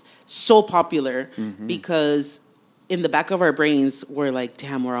it's so popular because in the back of our brains, we're like,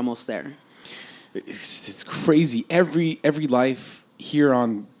 damn, we're almost there. It's crazy. Every life here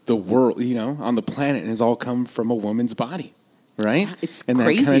on the world, on the planet, has all come from a woman's body, right? It's and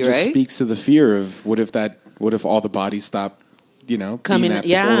crazy, that kind of just right? speaks to the fear of what if all the bodies stop, coming that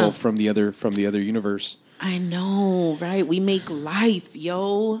portal from the other universe. I know, right? We make life,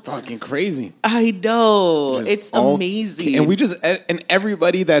 yo. Fucking crazy. I know. It's amazing. And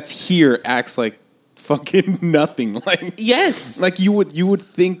everybody that's here acts like fucking nothing. Like yes, like you would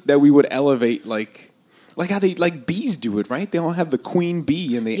think that we would elevate like how they like bees do it, right? They all have the queen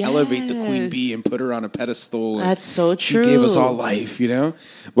bee and they elevate the queen bee and put her on a pedestal. That's so true. She gave us all life, But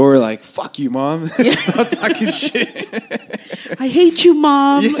we're like, fuck you, mom. Stop talking shit. I hate you,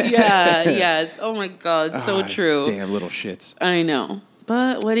 mom. Yeah, yes. Oh my God, so true. Damn little shits. I know,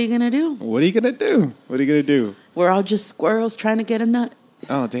 but what are you gonna do? What are you gonna do? We're all just squirrels trying to get a nut.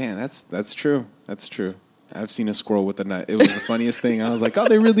 Oh damn, that's true. That's true. I've seen a squirrel with a nut. It was the funniest thing. I was like, oh,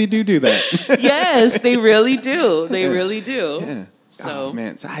 they really do that. Yes, they really do. They really do. Yeah. So, oh,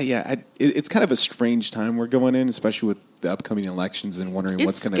 man. It's kind of a strange time we're going in, especially with the upcoming elections and wondering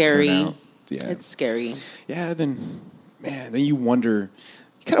what's going to turn out. Yeah. It's scary. Yeah, then you wonder.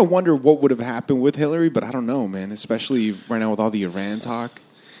 You kind of wonder what would have happened with Hillary, but I don't know, man, especially right now with all the Iran talk.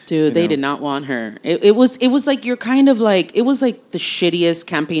 Dude, they did not want her. It was like you're kind of like, it was like the shittiest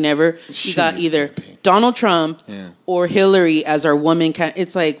campaign ever. You got either Donald Trump or Hillary as our woman.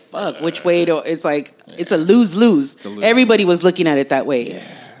 It's like, fuck, which way do, it's like, it's a lose-lose. Everybody was looking at it that way.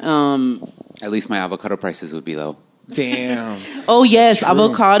 Yeah. At least my avocado prices would be low. Damn. Oh, yes. True.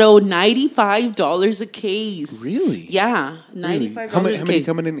 Avocado, $95 a case. Really? Yeah. $95 How many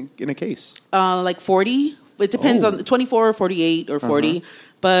coming in a case? Like 40. It depends on 24 or 48 or 40.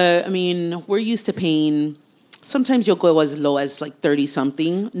 But, I mean, we're used to paying, sometimes you'll go as low as like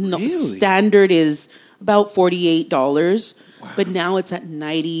 30-something. No, really? Standard is about $48. Wow. But now it's at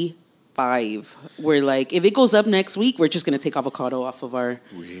 $95. We're like, if it goes up next week, we're just going to take avocado off of our...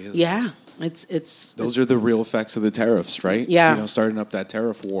 Really? Yeah. It's Those are the real effects of the tariffs, right? Yeah. You know, starting up that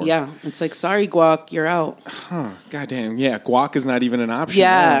tariff war. yeah. It's like, sorry, guac, you're out. Huh. Goddamn. Yeah. Guac is not even an option.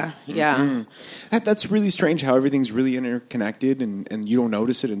 Yeah, now. yeah. That's really strange how everything's really interconnected and you don't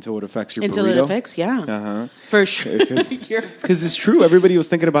notice it until it affects your Until burrito. it affects, yeah. Uh-huh. For sure. Because it's true. Everybody was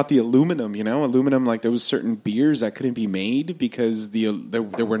thinking about the aluminum, you know? Aluminum, like there was certain beers that couldn't be made because there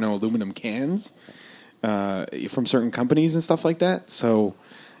were no aluminum cans from certain companies and stuff like that. So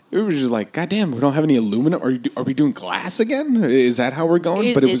it was just like, God damn, we don't have any aluminum. Are we doing glass again? Is that how we're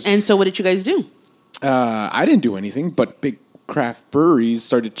going? And so what did you guys do? I didn't do anything, but big craft breweries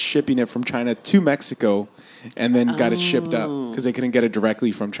started shipping it from China to Mexico and then got it shipped up because they couldn't get it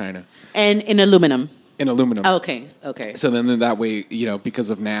directly from China. And in aluminum. In aluminum. Okay. So then that way, you know, because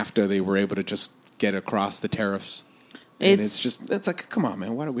of NAFTA, they were able to just get across the tariffs. And it's like, come on,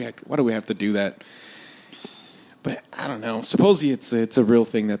 man, why do we have to do that? But I don't know. Supposedly it's a real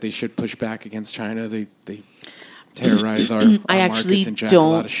thing that they should push back against China. They terrorize our I markets actually and jack a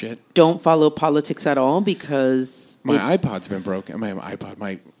lot of shit. don't follow politics at all because My iPod's been broken. My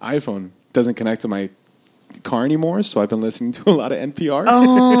iPhone doesn't connect to my car anymore, so I've been listening to a lot of NPR.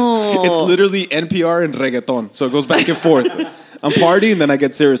 Oh. It's literally NPR and reggaeton. So it goes back and forth. I'm partying, then I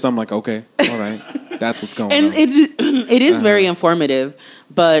get serious. I'm like, okay, all right. That's what's going and on. it is very informative,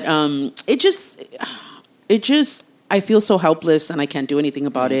 but it just I feel so helpless and I can't do anything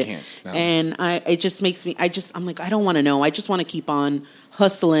about it. Can't. No. And it just makes me I'm like, I don't want to know. I just want to keep on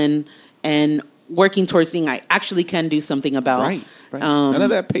hustling and working towards things I actually can do something about. Right. None of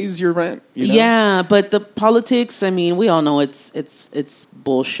that pays your rent. You know? Yeah, but the politics, I mean, we all know it's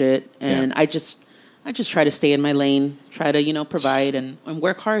bullshit, and Yeah. I just try to stay in my lane, try to, you know, provide and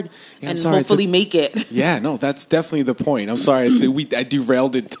work hard Yeah, and sorry, hopefully make it. Yeah, no, that's definitely the point. I'm sorry. I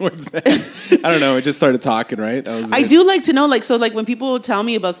derailed it towards that. I don't know. I just started talking, right? That was I it. do like to know, like, so like when people tell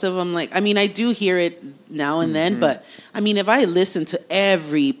me about stuff, I'm like, I mean, I do hear it now and then, but I mean, if I listen to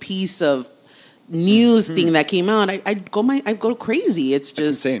every piece of news thing that came out, I'd go crazy. It's just,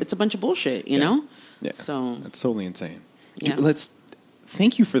 insane. it's a bunch of bullshit, you know? Yeah. So, That's totally insane. Yeah.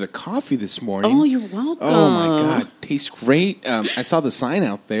 Thank you for the coffee this morning. oh, you're welcome. Oh my God, tastes great. I saw the sign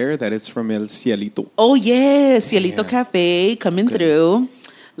out there that it's from El Cielito. Oh, yes. Cielito Yeah. Cafe coming through.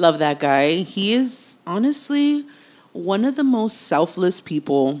 Love that guy. He is honestly one of the most selfless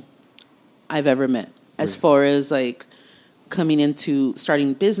people I've ever met as far as like coming into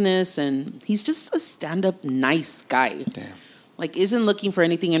starting business. And he's just a stand-up nice guy. Damn. Like isn't looking for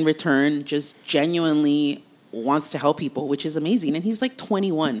anything in return, just genuinely wants to help people, which is amazing. And he's like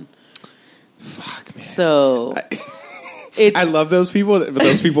 21. Fuck, man. So... I love those people, but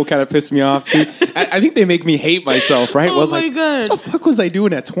those people kind of piss me off too. I think they make me hate myself, right? Oh my God. What the fuck was I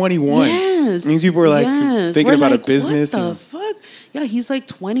doing at 21? Yes. It means people were like thinking We're about like, a business. What the fuck? Yeah, he's like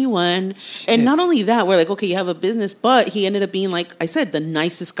 21. And not only that, we're like, okay, you have a business, but he ended up being, like I said, the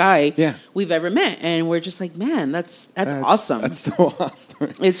nicest guy we've ever met. And we're just like, man, that's awesome. That's so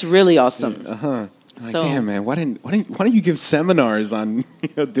awesome. It's really awesome. Like, damn, man, why don't you give seminars on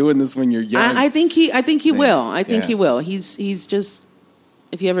doing this when you're young? I think he will. I think Yeah. he will. He's just,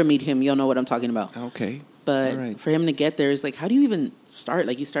 if you ever meet him, you'll know what I'm talking about. Okay. But All right. for him to get there is like, how do you even start?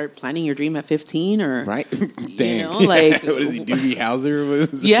 Like, you start planning your dream at 15 or... Right? You Damn. know, like... What is he, Doogie Howser?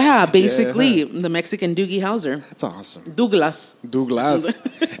 What is it? Yeah, basically. The Mexican Doogie Howser. That's awesome. Douglas.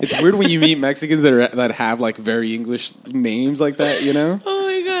 It's weird when you meet Mexicans that have like very English names like that, you know? Oh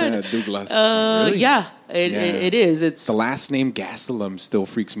my God. Yeah, Douglas. Really? Yeah, it is. It's The last name Gastelum still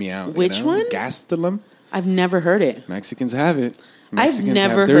freaks me out. Which you know? one? Gastelum. I've never heard it. Mexicans have it. I've Mexicans never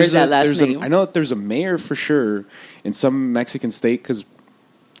have- heard there's that last name. I know that there's a mayor for sure in some Mexican state because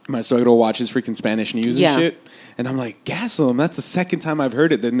my suegro watches freaking Spanish news Yeah. and shit. And I'm like, Gastelum, that's the second time I've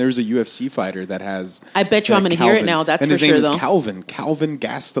heard it. Then there's a UFC fighter that has... I bet you I'm going to hear it now. That's and for his name sure, is though. Calvin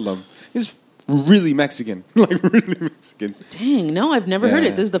Gastelum. He's really Mexican. Like, really Mexican. Dang, no, I've never heard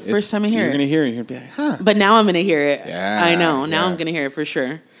it. This is the It's- first time I hear You're it. going to hear it. You're going to be like, huh. But now I'm going to hear it. Yeah, I know. Now yeah. I'm going to hear it for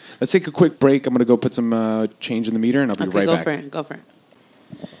sure. Let's take a quick break. I'm going to go put some change in the meter, and I'll be Okay, right go back. for it. Go for it.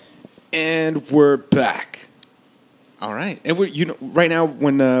 And we're back. All right, and we're right now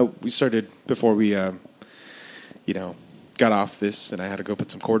when we started before we got off this, and I had to go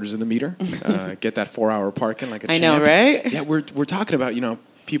put some quarters in the meter, get that 4-hour parking like a I champ. know, right? Yeah, we're talking about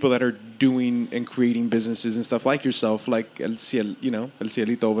people that are doing and creating businesses and stuff like yourself, like El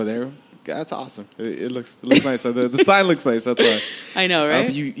Cielito over there. That's awesome. It looks nice. The sign looks nice. That's why. I know, right?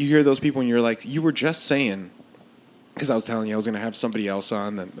 But you hear those people and you're like, you were just saying, because I was telling you I was going to have somebody else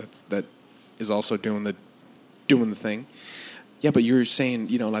on that is also doing the thing. Yeah, but you're saying,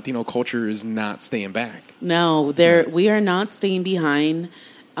 Latino culture is not staying back. No, we are not staying behind.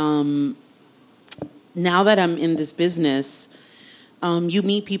 now that I'm in this business, you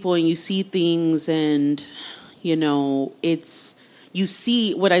meet people and you see things, and you know, you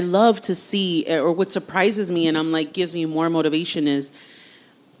see what I love to see, or what surprises me, and I'm like, gives me more motivation is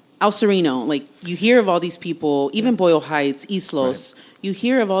El Sereno. Like, you hear of all these people, even Boyle Heights, East Los. Right. You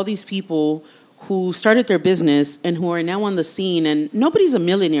hear of all these people who started their business and who are now on the scene, and nobody's a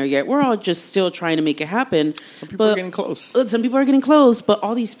millionaire yet. We're all just still trying to make it happen. Some people are getting close. Some people are getting close, but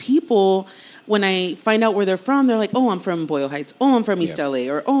all these people, when I find out where they're from, they're like, oh, I'm from Boyle Heights. Oh, I'm from East LA.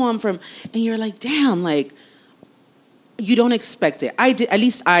 Or, oh, I'm from... And you're like, damn, like, you don't expect it. I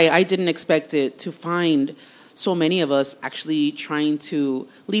didn't expect it to find so many of us actually trying to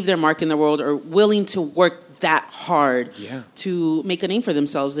leave their mark in the world, or willing to work that hard to make a name for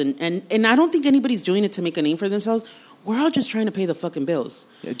themselves. And I don't think anybody's doing it to make a name for themselves. We're all just trying to pay the fucking bills.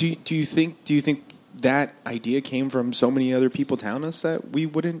 Yeah, do you think that idea came from so many other people telling us that we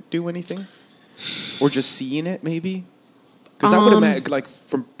wouldn't do anything? Or just seeing it, maybe? Because I would imagine, like,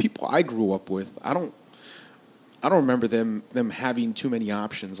 from people I grew up with, I don't remember them having too many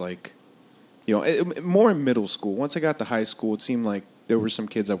options. Like, you know, more in middle school. Once I got to high school, it seemed like there were some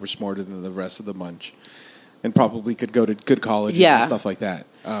kids that were smarter than the rest of the bunch, and probably could go to good colleges and stuff like that.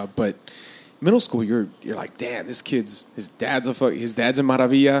 But middle school, you're like, damn, his dad's a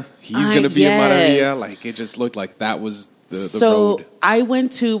Maravilla. He's gonna be a Maravilla. Like, it just looked like that was the road. I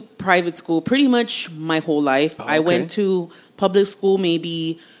went to private school pretty much my whole life. Oh, okay. I went to public school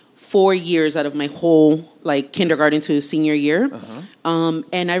maybe 4 years out of my whole, like, kindergarten to senior year. Uh-huh.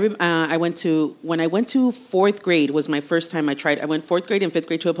 And I went to, when I went to fourth grade was my first time I went fourth grade and fifth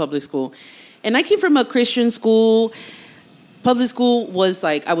grade to a public school. And I came from a Christian school. Public school was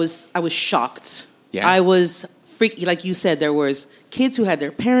like, I was shocked. Yeah. I was freaking, like you said, there was kids who had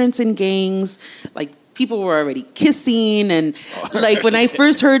their parents in gangs, like, people were already kissing. And like, when I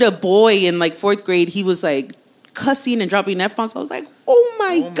first heard a boy in like fourth grade, he was like cussing and dropping F-bombs. I was like, oh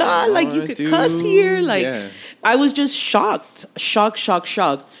my God, like, you could cuss here. Like, I was just shocked.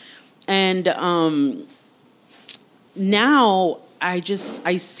 And now I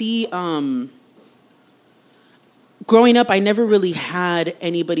see, growing up, I never really had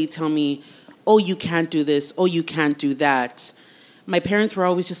anybody tell me, oh, you can't do this. Oh, you can't do that. My parents were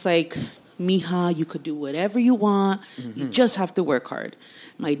always just like, mija, you could do whatever you want. Mm-hmm. You just have to work hard.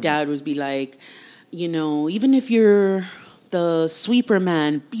 My dad would be like, you know, even if you're the sweeper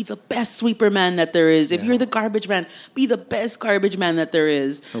man, be the best sweeper man that there is. If you're the garbage man, be the best garbage man that there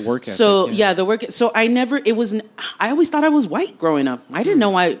is. The work ethic. So the work. So I always thought I was white growing up. I didn't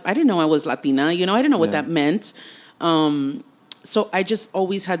know I was Latina. You know, I didn't know what that meant. So I just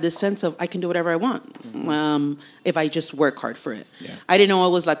always had this sense of I can do whatever I want if I just work hard for it. Yeah. I didn't know I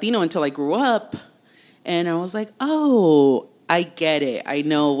was Latino until I grew up, and I was like, oh, I get it. I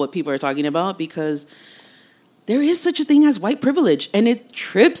know what people are talking about, because there is such a thing as white privilege, and it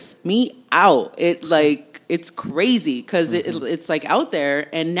trips me out. It's crazy because it's like out there,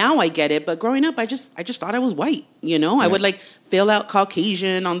 and now I get it. But growing up, I just thought I was white. You know, I would like fill out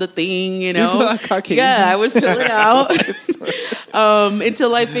Caucasian on the thing. You know, you fill out Caucasian? Yeah, I would fill it out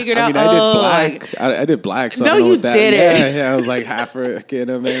until I figured out. I did black. I did black. So no, I don't know you what that, didn't. Yeah, I was like African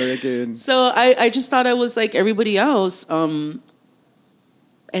American. So I just thought I was like everybody else. And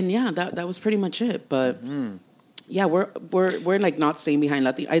yeah, that was pretty much it. But yeah, we're like not staying behind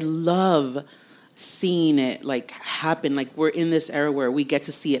Latino. I love seeing it like happen. Like, we're in this era where we get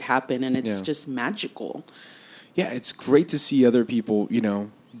to see it happen, and it's just magical. Yeah, it's great to see other people, you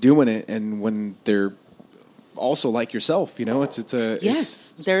know, doing it, and when they're also like yourself, you know,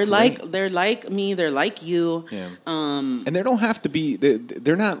 they're like me, they're like you. Yeah. And they don't have to be.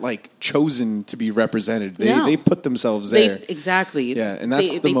 They're not like chosen to be represented. They put themselves there. Exactly. Yeah, and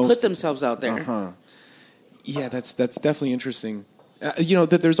that's they put themselves out there. Uh-huh. Yeah, that's definitely interesting. You know,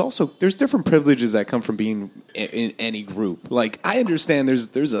 that there's different privileges that come from being in any group. Like, I understand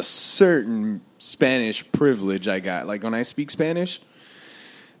there's a certain Spanish privilege I got. Like, when I speak Spanish,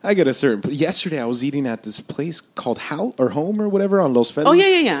 I get a certain. Yesterday, I was eating at this place called Home or whatever on Los Feliz. Oh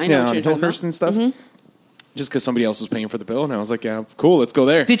yeah. I know what you're on Hillhurst and stuff. Mm-hmm. Just because somebody else was paying for the bill, and I was like, "Yeah, cool, let's go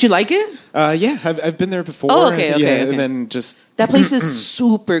there." Did you like it? Yeah, I've been there before. Oh, okay. And then just that place is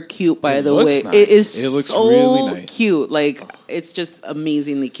super cute. By the way, nice. It looks so really nice. Cute. Like, it's just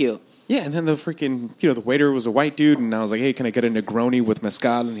amazingly cute. Yeah, and then the freaking, the waiter was a white dude, and I was like, hey, can I get a Negroni with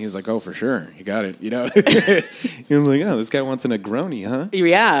mezcal? And he's like, oh, for sure, you got it, you know? He was like, oh, this guy wants a Negroni, huh?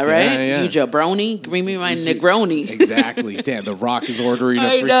 Yeah, right? Yeah. You jabroni? Bring me my Negroni. Exactly. Damn, The Rock is ordering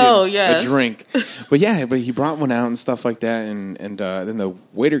a drink. But yeah, he brought one out and stuff like that, and then the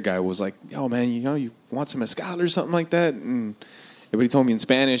waiter guy was like, oh, man, you want some mezcal or something like that? And But he told me in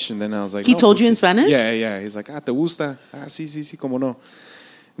Spanish, and then I was like, He oh, told you in pues, Spanish? Yeah. He's like, te gusta? Sí, como no.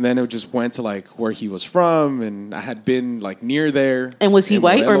 And then it just went to like where he was from, and I had been like near there. And was he in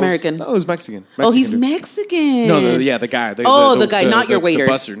white or Morelos. American? No, it was Mexican. Oh, he's dude. Mexican. No, the guy. The guy, not your waiter.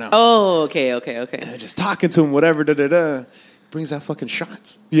 The busser, no. Oh, okay. And just talking to him, whatever, brings out fucking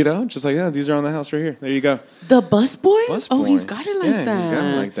shots, just like, these are on the house right here. There you go. The busboy? Busboy. Oh, he's got it like that. He's got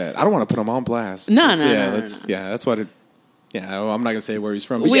it like that. I don't want to put him on blast. No. That's what it. Yeah, I'm not gonna say where he's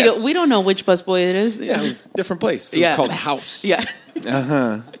from. But We don't know which busboy it is. Yeah, it was a different place. It was called House. Yeah.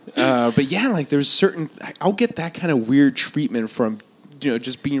 But yeah, like there's certain. I'll get that kind of weird treatment from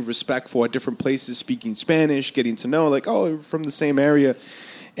just being respectful at different places, speaking Spanish, getting to know like, oh, we're from the same area,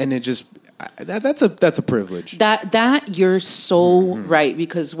 and it just. That's a privilege. That you're so right,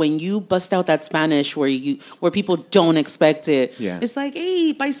 because when you bust out that Spanish where people don't expect it, it's like,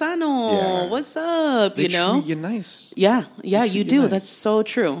 hey, paisano, what's up? They treat you nice. Yeah, you do. Nice. That's so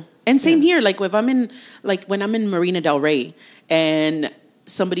true. And same here. Like if when I'm in Marina Del Rey and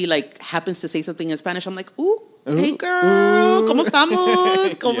somebody like happens to say something in Spanish, I'm like, ooh. Hey girl, ¿cómo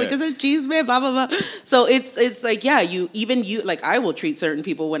estamos? ¿Cómo es el chisme? Blah, blah, blah. So it's like, you like I will treat certain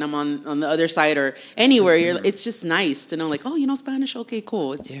people when I'm on the other side or anywhere. It's just nice to know like, oh, you know Spanish? Okay,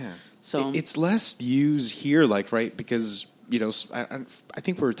 cool. So it's less used here, like, right? Because, I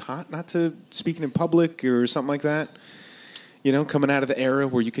think we're taught not to speak in public or something like that. Coming out of the era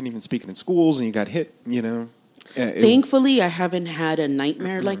where you couldn't even speak in schools and you got hit, Thankfully, I haven't had a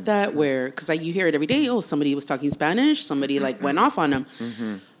nightmare like that because you hear it every day. Oh, somebody was talking Spanish. Somebody like went off on them.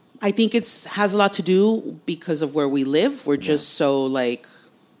 I think has a lot to do because of where we live. We're just so like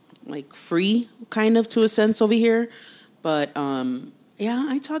free, kind of to a sense over here. But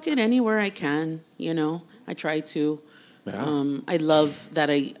I talk it anywhere I can. I try to. Yeah. I love that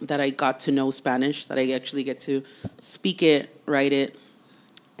I got to know Spanish. That I actually get to speak it, write it.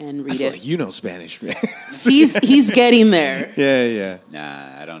 And read it. Like Spanish, man. He's getting there. Yeah.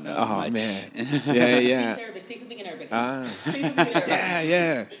 Nah, I don't know. Oh much. Man. Yeah. Say something in Arabic.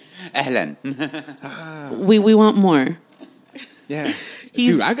 Yeah. Ahlan. We want more. Yeah.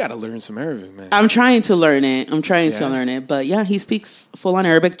 Dude, I gotta learn some Arabic, man. I'm trying to learn it. But yeah, he speaks full on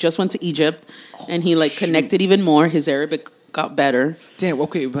Arabic. Just went to Egypt, and he connected even more. His Arabic got better. Damn.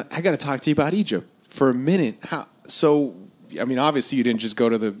 Okay, but I gotta talk to you about Egypt for a minute. So? I mean, obviously, you didn't just go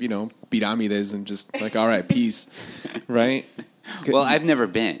to the, Piramides and just like, all right, peace, right? Well, I've never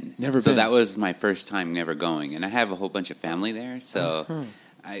been. So that was my first time never going. And I have a whole bunch of family there. So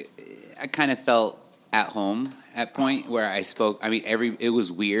I kind of felt at home at point where I spoke. I mean, it was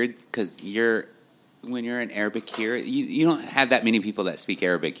weird because when you're in Arabic here, you don't have that many people that speak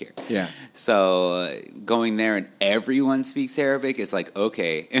Arabic here. Yeah. So going there and everyone speaks Arabic, it's like,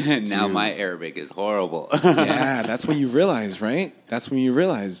 okay, now my Arabic is horrible. Yeah, that's when you realize, right? That's when you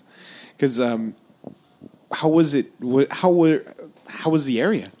realize. Because how was it? How was the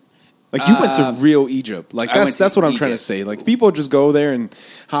area? Like you went to real Egypt. Like that's what I'm trying to say. Like people just go there and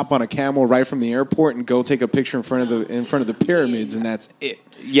hop on a camel right from the airport and go take a picture in front of the pyramids, and that's it.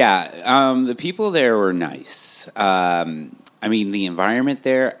 Yeah, the people there were nice. I mean, the environment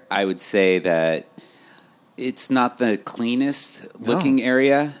there, I would say that it's not the cleanest looking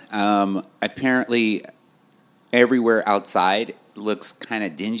area. Apparently, everywhere outside looks kind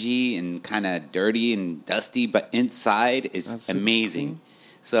of dingy and kind of dirty and dusty, but inside is amazing.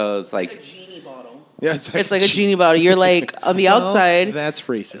 So it's like a genie bottle. Yeah, it's like a genie bottle. You're like on the outside. That's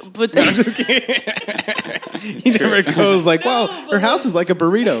racist. But no, I'm just kidding. He never goes like, "Wow, her house is like a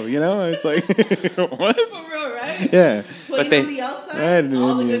burrito." It's like what? For real, right? Yeah, but on the outside,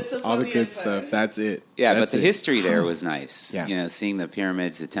 all the good stuff. That's it. Yeah, that's but the history there was nice. Yeah. Seeing the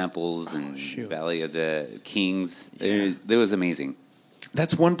pyramids, the temples, and Valley of the Kings. It was amazing.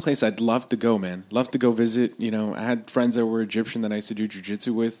 That's one place I'd love to go, man. Love to go visit. I had friends that were Egyptian that I used to do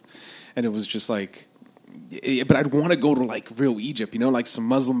jiu-jitsu with, and it was just like, but I'd want to go to like real Egypt, like some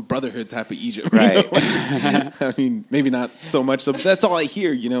Muslim Brotherhood type of Egypt. Right. I mean, maybe not so much. So, but that's all I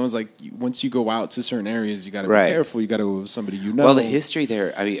hear. It's like once you go out to certain areas, you got to be careful. You got to go with somebody you know. Well, the history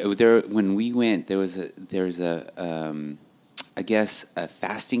there. I mean, when we went, there was I guess a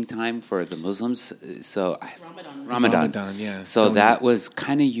fasting time for the Muslims. So Ramadan, yeah. So that was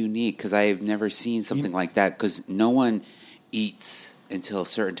kind of unique because I have never seen something like that because no one eats until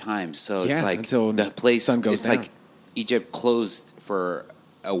certain times. So it's like until the place sun goes down. Like Egypt closed for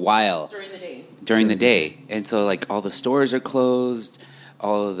a while during the day, and so like all the stores are closed,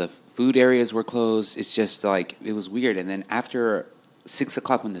 all of the food areas were closed. It's just like it was weird. And then after 6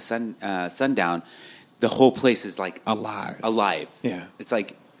 o'clock when the sundown. The whole place is like alive. Yeah. It's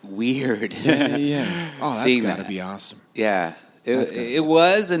like weird. Yeah. Oh, that's got to be awesome. Yeah. It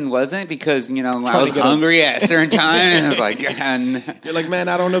was and wasn't because, I Trying was to get hungry at a certain time and I was like, and You're like, man,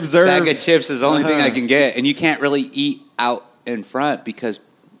 I don't observe. bag of chips is the only thing I can get. And you can't really eat out in front because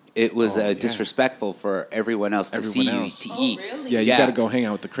it was disrespectful for everyone else to see you to eat. Really? Yeah, you got to go hang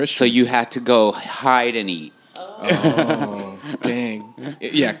out with the Christians. So you had to go hide and eat. Oh, dang.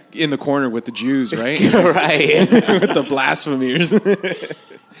 Yeah, in the corner with the Jews, right? Right. With the blasphemers.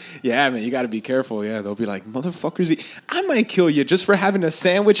 Yeah, man, you got to be careful. Yeah, they'll be like, motherfuckers, I might kill you just for having a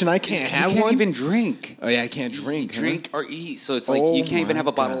sandwich and I can't have You can't one. even drink. Oh, yeah, I can't drink. Drink or eat. So it's like Oh you can't even my have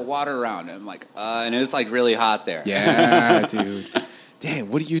a bottle God. of water around. I'm like, and it was like really hot there. Yeah, dude. Damn,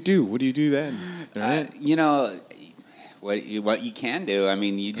 what do you do? What do you do then? Right? What you can do. I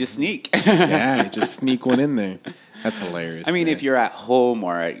mean, you just sneak. Yeah, just sneak one in there. That's hilarious. I mean, man. if you're at home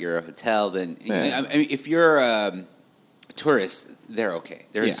or at your hotel, then Yeah. I mean, if you're a tourist, they're okay.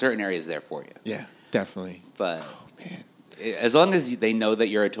 There are Yeah. certain areas there for you, Yeah, definitely. but Man. as long as they know that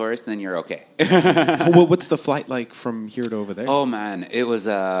you're a tourist, then you're okay. Well, what's the flight like from here to over there? Oh man, it was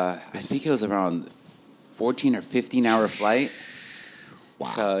I think it was around 14 or 15-hour flight. Wow.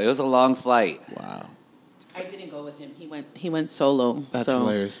 So it was a long flight. Wow. I didn't go with him. He went solo. That's so.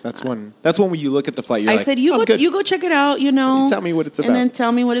 hilarious. That's one when you look at the flight, you're I like, said, "I'm good." you go check it out, Tell me what it's and about. then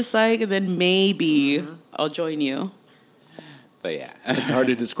tell me what it's like, and then maybe I'll join you. But yeah. It's hard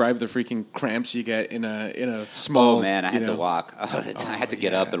to describe the freaking cramps you get in a small. Oh man, I had you to know. walk. I had to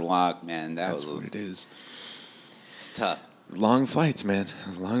get yeah. up and walk, man. That's what it is. It's tough. Long flights, man.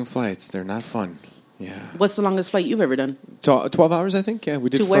 Long flights. They're not fun. Yeah. What's the longest flight you've ever done? 12 hours, I think. Yeah, we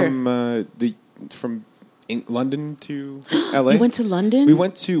did To where? from London to LA. You went to London?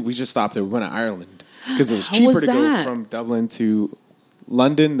 We just stopped there. We went to Ireland because it was How cheaper was to go that? from Dublin to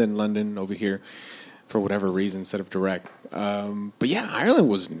London than London over here for whatever reason instead of direct. But yeah, Ireland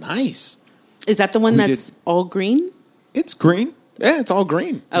was nice. Is that the one We that's all green? It's green. Yeah, it's all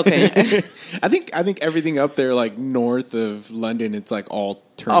green. Okay. I think everything up there, like north of London, it's like all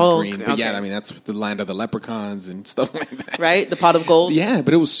turns green. But yeah, okay. I mean that's the land of the leprechauns and stuff like that. Right? The pot of gold? Yeah,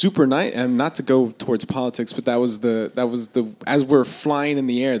 but it was super nice. And not to go towards politics, but that was the as we're flying in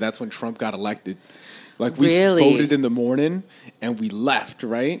the air, that's when Trump got elected. Like we Really? voted in the morning and we left,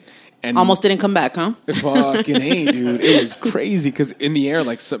 right? And Almost didn't come back, huh? fucking hey, dude, it was crazy because in the air,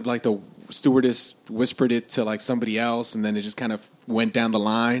 like the stewardess whispered it to like somebody else, and then it just kind of went down the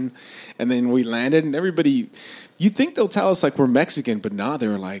line, and then we landed, and everybody, you think they'll tell us like we're Mexican, but nah, they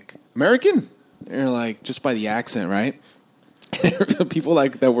were like American. They're like just by the accent, right? People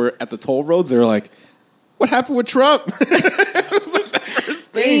like that were at the toll roads, they were like, "What happened with Trump?" It was like the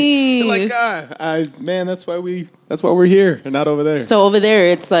first thing. They're like, man, that's why we're here and not over there. So over there,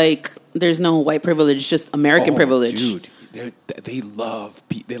 it's like there's no white privilege, it's just American privilege. Dude, they love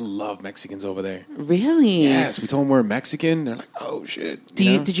Mexicans over there. Really? Yes, we told them we're Mexican. They're like, oh shit.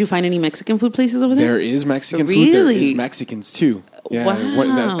 Did you find any Mexican food places over there? There is Mexican food. There Really? is Mexicans too. Yeah.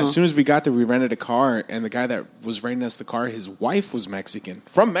 Wow. As soon as we got there, we rented a car, and the guy that was renting us the car, his wife was Mexican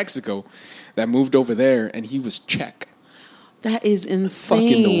from Mexico, that moved over there, and he was Czech. That is insane.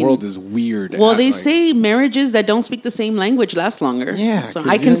 Fucking the world is weird. Well, they Like, say marriages that don't speak the same language last longer. Yeah, So 'cause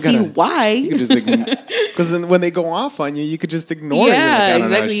I you can don't see gotta- why. you could just because then when they go off on you, you could just ignore it. You're like, I Yeah, don't know,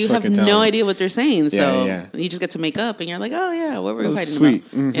 exactly. she's You have fucking no telling me. idea what they're saying. So Yeah, yeah. you just get to make up, and you're like, oh, yeah, what were we That was fighting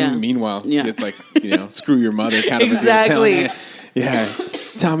sweet. about? Mhm. Yeah. Meanwhile, Yeah. it's like, screw your mother kind of a deal. Exactly. Telling you, yeah.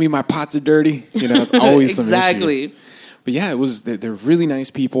 Tell me my pots are dirty. It's always some issue. Exactly. But yeah, they're really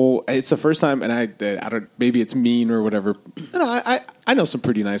nice people. It's the first time, and I don't, maybe it's mean or whatever. I know some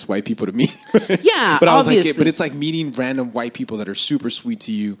pretty nice white people to meet. Yeah, but I was obviously. like, but it's like meeting random white people that are super sweet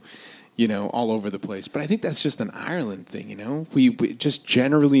to you, all over the place. But I think that's just an Ireland thing, We just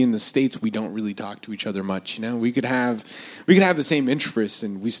generally in the States we don't really talk to each other much. We could have the same interests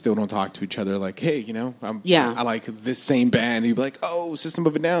and we still don't talk to each other. Like, hey, I like this same band. You'd be like, oh, System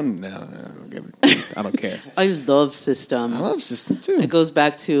of a Down. No, I don't care. I love System. I love System too. It goes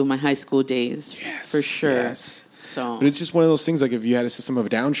back to my high school days. Yes, For sure. yes. So But it's just one of those things. Like if you had a System of a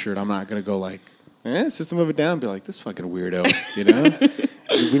Down shirt, I'm not gonna go like, System of a Down. Be like, this fucking weirdo.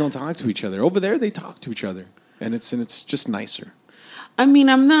 We don't talk to each other. Over there, they talk to each other, and it's just nicer. I mean,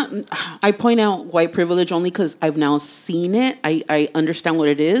 I point out white privilege only because I've now seen it. I understand what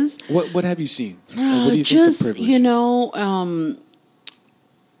it is. What have you seen? What do you Just, think the privilege is?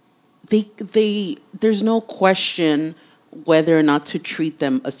 There's no question whether or not to treat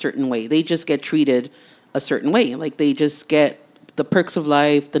them a certain way. They just get treated a certain way. Like they just get the perks of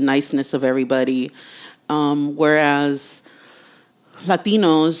life, the niceness of everybody. Whereas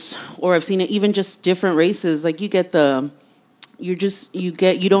Latinos, or I've seen it even just different races, like you get the you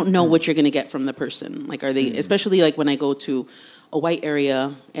don't know what you're gonna get from the person. Like, are they, especially like when I go to a white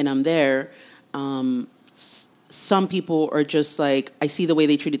area and I'm there, some people are just like, I see the way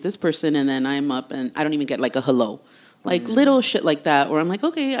they treated this person, and then I'm up and I don't even get like a hello. Like little shit like that, where I'm like,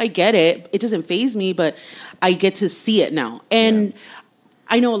 okay, I get it. It doesn't faze me, but I get to see it now. And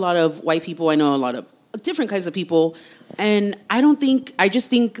I know a lot of white people. I know a lot of different kinds of people. And I just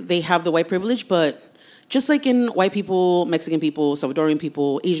think they have the white privilege. But just like in white people, Mexican people, Salvadorian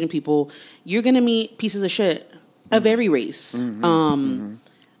people, Asian people, you're going to meet pieces of shit of every race.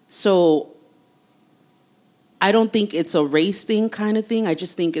 So I don't think it's a race thing kind of thing. I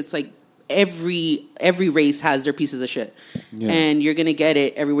just think it's like, every race has their pieces of shit, and you're gonna get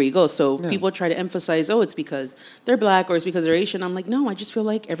it everywhere you go. So people try to emphasize, it's because they're black or it's because they're Asian. I'm like, no, I just feel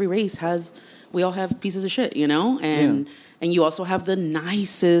like every race we all have pieces of shit, and you also have the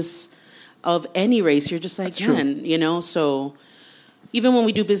nicest of any race. You're just like, man, So even when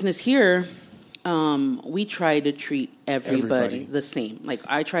we do business here, we try to treat everybody the same. Like,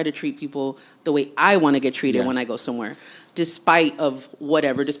 I try to treat people the way I want to get treated when I go somewhere. Despite of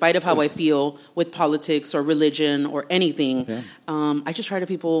how I feel with politics or religion or anything, I just try to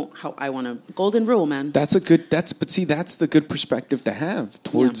people how I want to. Golden rule, man. That's the good perspective to have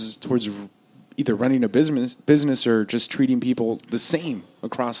towards either running a business or just treating people the same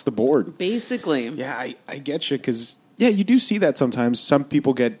across the board. Basically, I get you, because you do see that sometimes. Some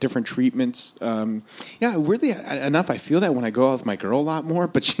people get different treatments. Weirdly enough, I feel that when I go out with my girl a lot more,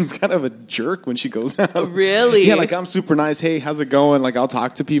 but she's kind of a jerk when she goes out. Really? Yeah, like, I'm super nice. Hey, how's it going? Like, I'll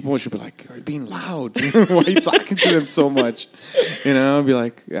talk to people, and she'll be like, "You're being loud. Why are you talking to them so much?" I'll be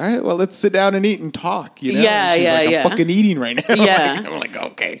like, "All right, well, let's sit down and eat and talk." Yeah, I'm fucking eating right now. Yeah. I'm like,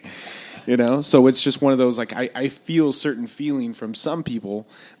 okay. So it's just one of those, like, I feel certain feeling from some people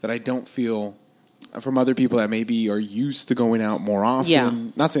that I don't feel from other people that maybe are used to going out more often. Yeah.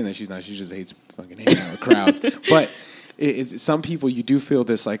 Not saying that she's not. She just hates fucking hanging out with crowds. But some people, you do feel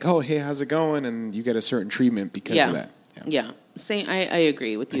this, like, oh, hey, how's it going? And you get a certain treatment because of that. Yeah. Same. I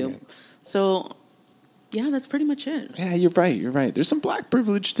agree with you. So, that's pretty much it. Yeah, you're right. There's some black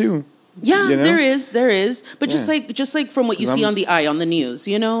privilege too. Yeah, there is. But just like from what you see on the news,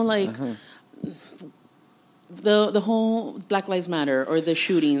 the whole Black Lives Matter or the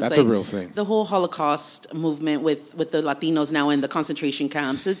shootings. That's a real thing. The whole Holocaust movement with the Latinos now in the concentration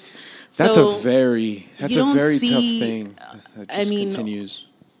camps. That's a very tough thing that just continues.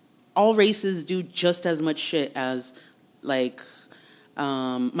 All races do just as much shit as like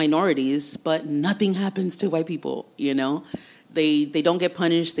minorities, but nothing happens to white people, They don't get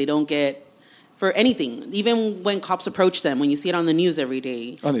punished. They don't get for anything. Even when cops approach them, when you see it on the news every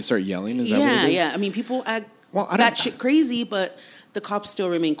day. Oh, they start yelling? Is that what it is? Yeah. I mean, people act batshit crazy, but the cops still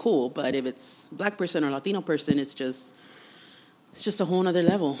remain cool. But if it's black person or Latino person, it's just a whole other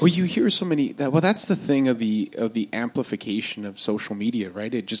level. Well, you hear so many. That's the thing of the amplification of social media,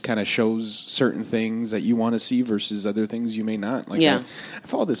 right? It just kind of shows certain things that you want to see versus other things you may not. Like, I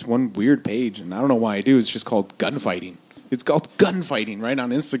follow this one weird page, and I don't know why I do. It's just called gunfighting. It's called gunfighting, right,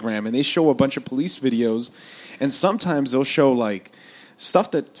 on Instagram, and they show a bunch of police videos, and sometimes they'll show like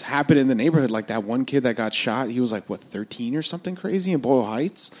stuff that's happened in the neighborhood, like that one kid that got shot. He was like, 13 or something crazy in Boyle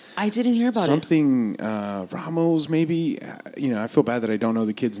Heights? I didn't hear about something, Ramos, maybe. I feel bad that I don't know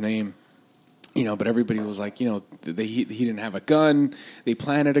the kid's name. But everybody was like, he didn't have a gun. They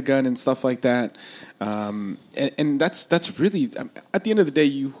planted a gun and stuff like that. And that's really, at the end of the day,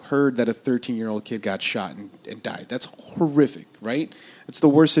 you heard that a 13-year-old kid got shot and died. That's horrific, right? It's the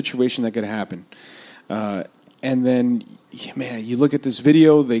worst situation that could happen. And then, man, you look at this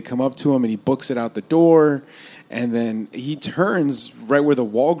video, they come up to him and he books it out the door. And then he turns right where the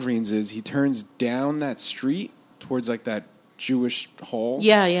Walgreens is. He turns down that street towards like that Jewish hall.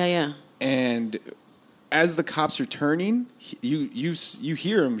 Yeah. And as the cops are turning, you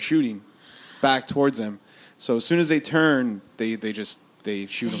hear them shooting back towards them. So as soon as they turn, they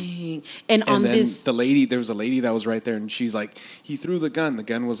shoot him. And on then this, there was a lady that was right there, and she's like, he threw the gun. The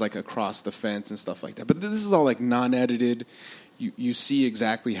gun was like across the fence and stuff like that. But this is all like non-edited. You see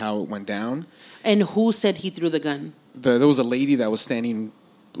exactly how it went down. And who said he threw the gun? There was a lady that was standing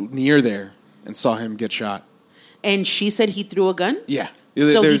near there and saw him get shot. And she said he threw a gun? Yeah.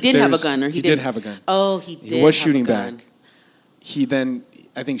 So he did have a gun, or he did have a gun. Oh, he did. He was shooting back. He then,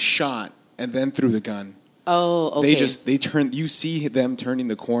 I think, shot and then threw the gun. Oh, okay. They turn. You see them turning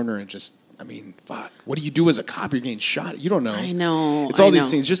the corner and just I mean, fuck. What do you do as a cop? You're getting shot. You don't know. I know. It's all I these know.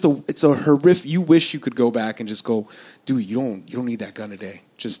 things. It's a horrific. You wish you could go back and just go, dude. You don't need that gun today.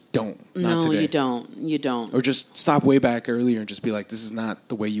 Just don't. Not No, today. you don't. You don't. Or just stop way back earlier and just be like, this is not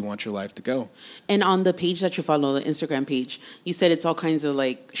the way you want your life to go. And on the page that you follow, the Instagram page, you said it's all kinds of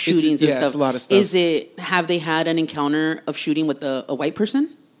like shootings and yeah, stuff. it's a lot of stuff. Have they had an encounter of shooting with a white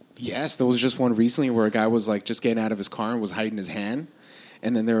person? Yes, there was just one recently where a guy was like just getting out of his car and was hiding his hand.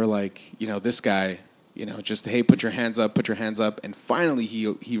 And then they were like, this guy, just, hey, put your hands up. And finally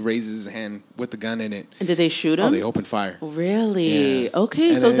he raises his hand with the gun in it. And did they shoot him? Oh, they opened fire. Really? Yeah.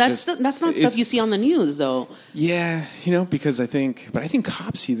 Okay, And so then that's not stuff you see on the news, though. Yeah, because I think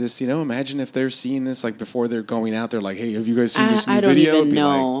cops see this, imagine if they're seeing this like before they're going out, they're like, hey, have you guys seen this new I don't video? even Be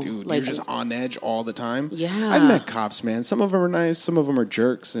know. like, dude, Like- you're just on edge all the time. Yeah. I've met cops, man. Some of them are nice, some of them are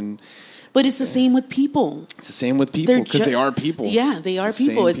jerks, and But it's the same with people. it's the same with people because they are people. Yeah, they are It's the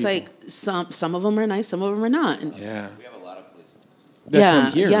people. same It's like some of them are nice, some of them are not. And, Yeah. We have a lot of police. That Yeah,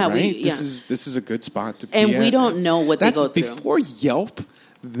 come here, yeah, right? yeah. This is a good spot to be And we at. don't know what they That's go through. before Yelp.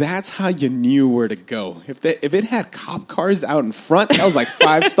 That's how you knew where to go. If it had cop cars out in front, that was like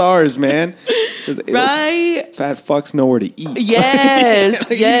 5 stars, man. 'Cause it was- Right? fat fucks know where to eat. Yes,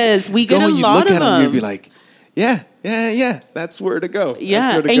 Like, yes. We go get a and you lot look of at them. them. You'd be like, yeah, that's where to go. That's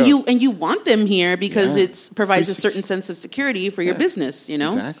Yeah, where to and go. you want them here because Yeah. it provides a Free certain sense of security for your Yeah. business,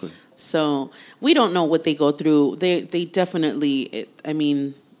 Exactly. So we don't know what they go through. They definitely.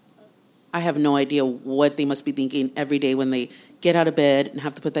 I have no idea what they must be thinking every day when they get out of bed and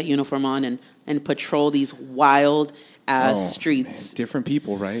have to put that uniform on and patrol these wild ass Oh, streets. man, different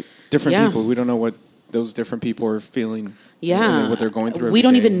people, right? Different Yeah. people. We don't know what those different people are feeling. Yeah, what they're going through. We every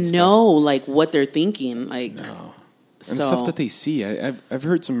don't day even and stuff. know like what they're thinking. Like, No. so, And stuff that they see. I've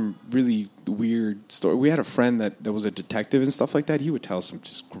heard some really weird stories. We had a friend that was a detective and stuff like that. He would tell some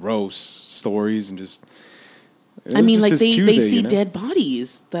just gross stories and just. it I was mean, just like his they Tuesday, see you know? dead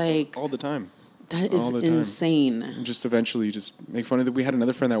bodies. Like all the time. that all is the time. insane. And just eventually just make fun of it. We had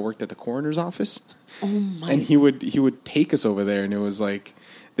another friend that worked at the coroner's office. Oh my! And he would take us over there, and it was like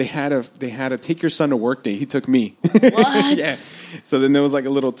they had a take your son to work day. He took me. What? Yeah. So then there was like a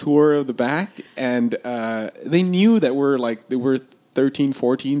little tour of the back, and they knew that they were 13,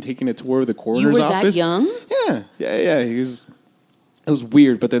 14, taking a tour of the You coroner's were office. that young? Yeah. It was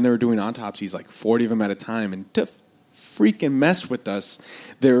weird, but then they were doing autopsies, like 40 of them at a time, and to freaking mess with us,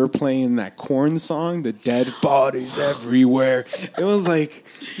 they were playing that Korn song, "The Dead Bodies Everywhere." It was like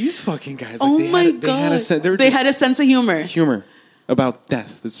these fucking guys. Like, Oh they my had, god! They Had a sense of humor. humor about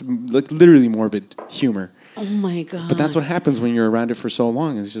death. It's like literally morbid humor. Oh my god! But that's what happens when you're around it for so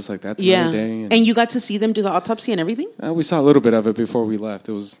long. It's just like that's Yeah, another day. and you got to see them do the autopsy and everything. We saw a little bit of it before we left.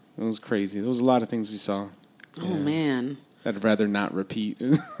 It was crazy. There was a lot of things we saw. Oh man! I'd rather not repeat.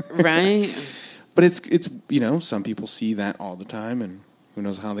 Right? But it's some people see that all the time, and who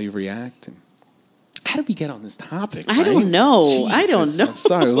knows how they react. And how did we get on this topic? I don't know. I don't Jesus, know. I'm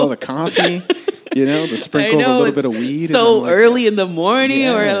sorry, it was all the coffee. The sprinkle of a little bit of weed. and So I'm like, early in the morning,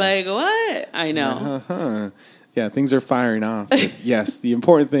 Yeah. or like what? I know. Yeah, things are firing off. But yes, the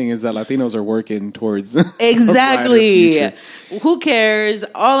important thing is that Latinos are working towards a Exactly. brighter future. Who cares?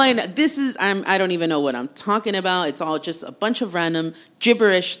 All I know, I don't even know what I'm talking about. It's all just a bunch of random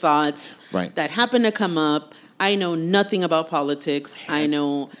gibberish thoughts Right. that happen to come up. I know nothing about politics. I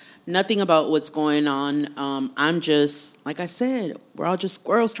know nothing about what's going on. I'm just, like I said, we're all just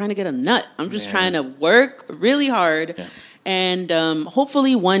squirrels trying to get a nut. I'm just Yeah. trying to work really hard, Yeah. and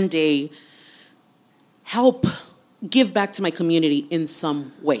hopefully one day help give back to my community in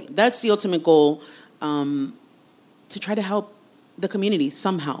some way. That's the ultimate goal, to try to help the community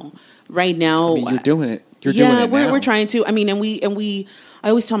somehow. Right now, I mean, you're doing it. You're yeah, doing it now. we're trying to. I mean, and we. I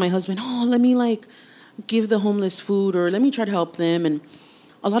always tell my husband, "Oh, let me like give the homeless food, or let me try to help them." And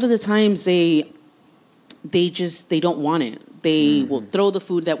a lot of the times they don't want it. They will throw the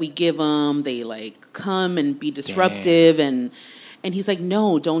food that we give them. They like come and be disruptive, and he's like,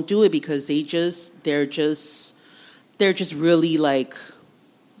 "No, don't do it," because they're just really like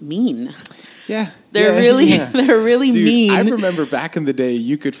mean. Yeah, They're really Dude, mean. I remember back in the day,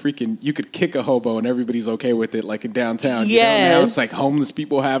 you could kick a hobo and everybody's okay with it, like in downtown. Yes. Now it's like homeless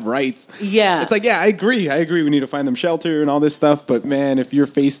people have rights. Yeah. It's like, yeah, I agree. We need to find them shelter and all this stuff. But man, if you're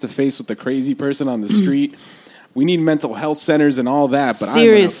face to face with a crazy person on the street, we need mental health centers and all that. But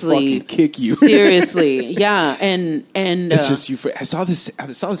Seriously, I'm gonna fucking kick you. Seriously, yeah, and It's just you. I saw this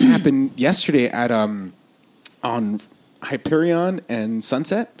happen yesterday at on Hyperion and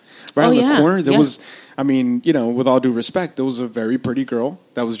Sunset, right on the corner. There was, I mean, with all due respect, there was a very pretty girl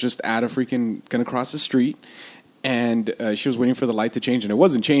that was just gonna cross the street, and she was waiting for the light to change, and it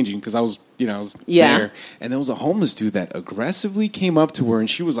wasn't changing because I was Yeah. there. And there was a homeless dude that aggressively came up to her, and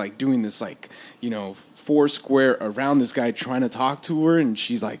she was like doing this like, four square around this guy trying to talk to her, and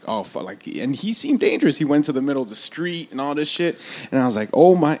she's like, oh fuck, like, and he seemed dangerous. He went to the middle of the street and all this shit, and I was like,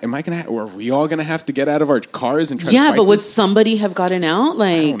 oh my, or are we all gonna have to get out of our cars and try? Yeah, to but would this? somebody have gotten out? Like,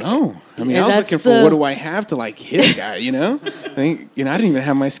 I don't know. I mean, I was that's looking for what do I have to like hit a guy, I think, I didn't even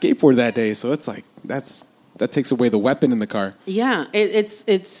have my skateboard that day, so it's like that takes away the weapon in the car. Yeah,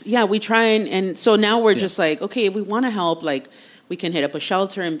 it's we try and so now we're just like, okay, if we want to help, like we can hit up a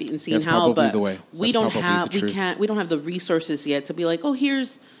shelter and see That's how, probably but the way. we don't have we don't have the resources yet to be like, oh,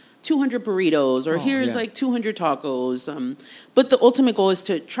 here's 200 burritos or here's like 200 tacos. But the ultimate goal is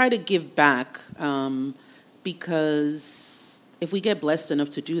to try to give back because if we get blessed enough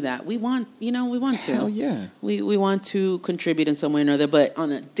to do that, we want to. Hell yeah. We want to contribute in some way or another, but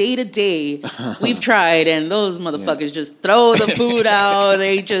on a day-to-day, we've tried, and those motherfuckers just throw the food out.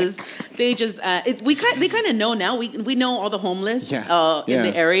 They kind of know now. We know all the homeless in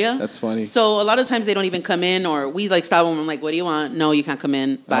the area. That's funny. So a lot of times they don't even come in, or we like stop them. I'm like, "What do you want? No, you can't come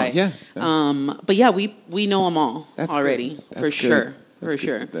in." Bye. But yeah, we know them all already for sure. For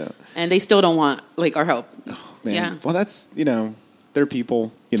sure. And they still don't want like our help. Oh, man. Yeah. Well, that's, they're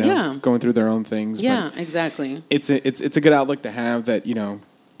people, going through their own things. Yeah, but exactly. It's a good outlook to have that,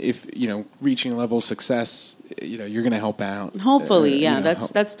 if, reaching a level of success, you're going to help out. Hopefully,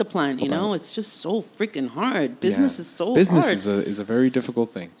 that's the plan, It's just so freaking hard. Business is so hard. Business is a very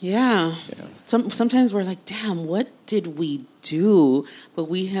difficult thing. Yeah. Sometimes we're like, damn, what did we do? But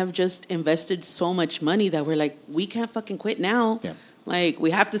we have just invested so much money that we're like, we can't fucking quit now. Yeah. Like, we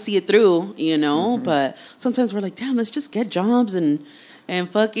have to see it through, Mm-hmm. But sometimes we're like, damn, let's just get jobs and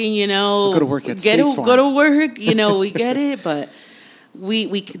fucking, go to work at State Farm. Go to work, we get it. But we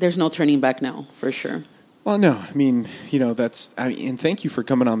there's no turning back now, for sure. Well, no, I mean, and thank you for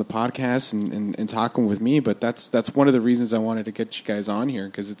coming on the podcast and talking with me. But that's one of the reasons I wanted to get you guys on here,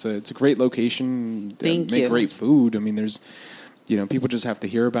 because it's a great location. Thank make you. Great food. I mean, there's, people just have to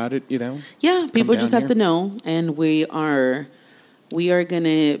hear about it. Yeah, people just have to know, and we are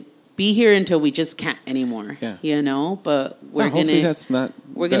gonna be here until we just can't anymore. Yeah. But we're gonna. Hopefully that's not.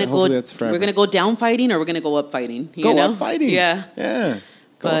 We're gonna go. We're gonna go down fighting, or we're gonna go up fighting. Up fighting. Yeah. Yeah.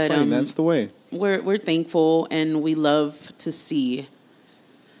 Go up fighting. That's the way. We're thankful, and we love to see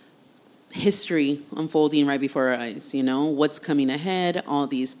history unfolding right before our eyes. What's coming ahead. All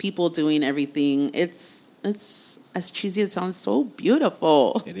these people doing everything. It's as cheesy as it sounds, so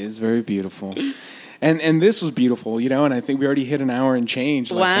beautiful. It is very beautiful. And this was beautiful, and I think we already hit an hour and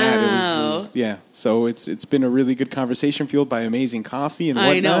change like that. It was just, so it's been a really good conversation fueled by amazing coffee and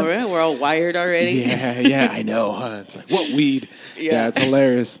whatnot. I know, right? We're all wired already. Yeah, I know. Huh? It's like, what weed? Yeah, it's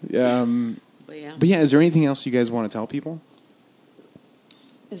hilarious. But yeah, is there anything else you guys want to tell people?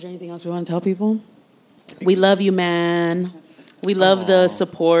 Is there anything else we want to tell people? We love you, man. We love the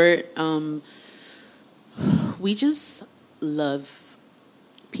support. We just love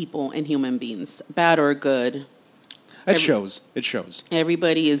people and human beings, bad or good. It shows.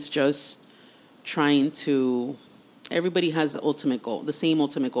 Everybody is just trying to. Everybody has the ultimate goal, the same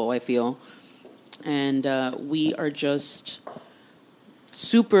ultimate goal, I feel, and we are just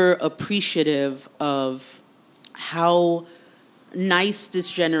super appreciative of how nice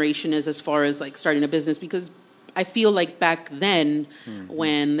this generation is as far as like starting a business, because I feel like back then,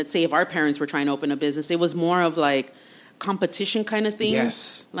 when, let's say, if our parents were trying to open a business, it was more of like competition kind of thing.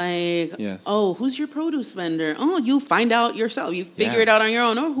 Yes. Like, oh, who's your produce vendor? Oh, you find out yourself. You figure it out on your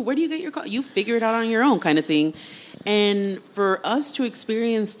own. Oh, where do you get your you figure it out on your own kind of thing. And for us to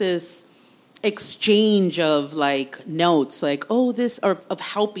experience this exchange of like notes, like, oh, this, or of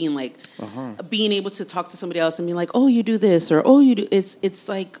helping, like being able to talk to somebody else and be like, oh, you do this, or oh, you do, it's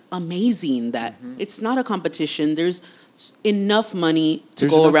like amazing that it's not a competition. There's enough money to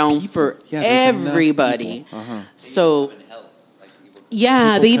go around for everybody. So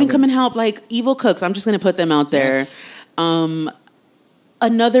they even come and help, like Evil Cooks. I'm just going to put them out there.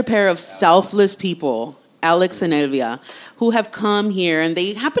 Another pair of selfless people, Alex and Elvia, who have come here, and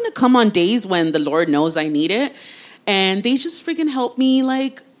they happen to come on days when the Lord knows I need it, and they just freaking help me,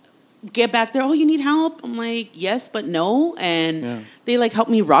 like, get back there. Oh, you need help? I'm like, yes, but no. And they like help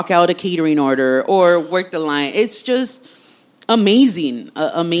me rock out a catering order or work the line. It's just amazing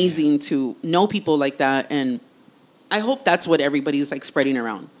to know people like that. And I hope that's what everybody's like spreading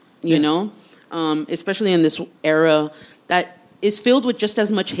around, you know, especially in this era that is filled with just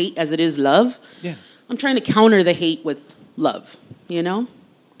as much hate as it is love. Yeah. I'm trying to counter the hate with love, you know?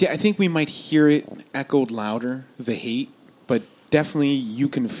 Yeah, I think we might hear it echoed louder, the hate, but definitely you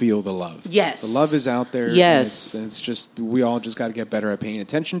can feel the love. Yes. The love is out there. Yes. And it's just, we all just got to get better at paying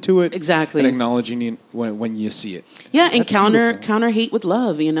attention to it. Exactly. And acknowledging it when you see it. Yeah, and That's beautiful. counter hate with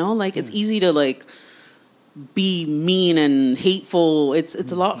love, you know? Like, it's easy to, like, be mean and hateful. It's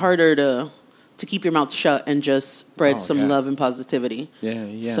a lot harder to keep your mouth shut and just spread some love and positivity.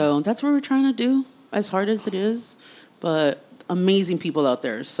 Yeah. So that's what we're trying to do, as hard as it is. But amazing people out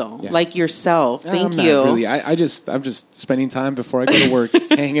there, so like yourself. Thank you. Really, I'm just spending time before I go to work,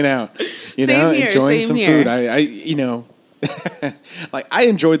 hanging out, Same here, enjoying same some here. food. I like I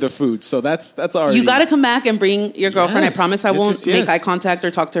enjoyed the food, so that's already. You got to come back and bring your girlfriend. Yes. I promise I won't make eye contact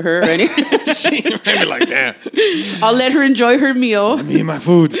or talk to her or anything. She might be like, damn. I'll let her enjoy her meal. I need my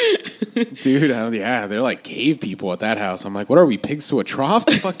food. Dude, they're like cave people at that house. I'm like, what are we, pigs to a trough?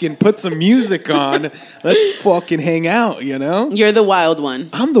 Fucking put some music on. Let's fucking hang out, you know? You're the wild one.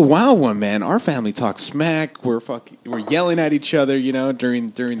 I'm the wild one, man. Our family talks smack. We're yelling at each other,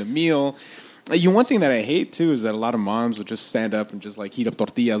 during the meal. One thing that I hate too is that a lot of moms will just stand up and just like heat up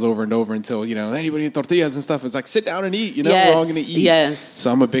tortillas over and over until anybody eat tortillas and stuff. It's like, sit down and eat. Yes, we're all gonna eat. Yes.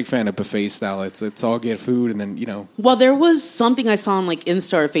 So I'm a big fan of buffet style. It's all get food and then Well, there was something I saw on like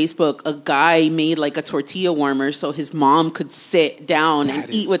Insta or Facebook. A guy made like a tortilla warmer so his mom could sit down and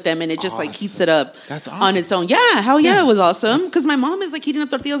eat with them, and it just like heats it up. That's awesome. On its own. Yeah, hell yeah, it was awesome. Because my mom is like heating up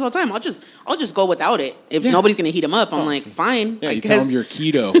tortillas all the time. I'll just go without it if nobody's gonna heat them up. I'm like, fine. Yeah, I you guess. tell them you're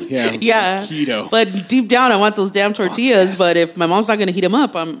keto. Yeah, Yeah, keto. But deep down, I want those damn tortillas. yes. But if my mom's not gonna heat them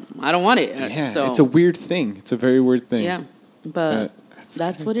up, I don't want it. Yeah, So, it's a weird thing. It's a very weird thing. yeah, but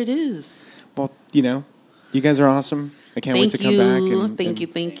that's what it is. Well, you guys are awesome. I can't wait to come back and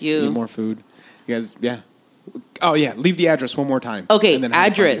Thank you. eat more food. You guys, yeah. Oh yeah, leave the address one more time. Okay, And then how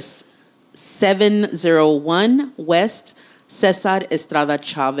to find address 701 West Cesar Estrada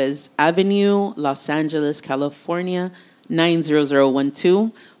Chavez Avenue, Los Angeles, California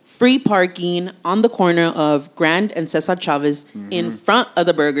 90012. Free parking on the corner of Grand and Cesar Chavez in front of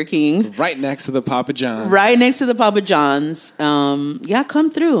the Burger King. it. Right next to the Papa John. Right next to the Papa John's.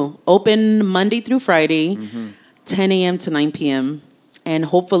 Come through. Open Monday through Friday, 10 a.m. to 9 p.m. And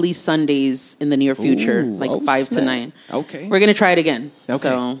hopefully Sundays in the near future, Ooh, 5 to snap. 9. Okay. We're going to try it again. Okay.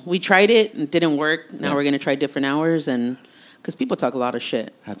 So we tried it and it didn't work. Now Yeah. we're going to try different hours, and because people talk a lot of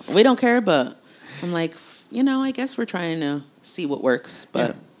shit. That's- We don't care, but I'm like, I guess we're trying to see what works. But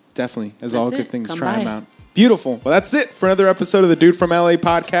Yeah, definitely. As all That's good it. things, Come try them by. out. Beautiful. Well, that's it for another episode of the Dude from LA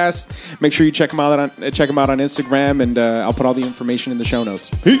podcast. Make sure you check them out on Instagram, and I'll put all the information in the show notes.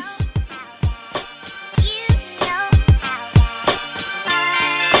 Peace.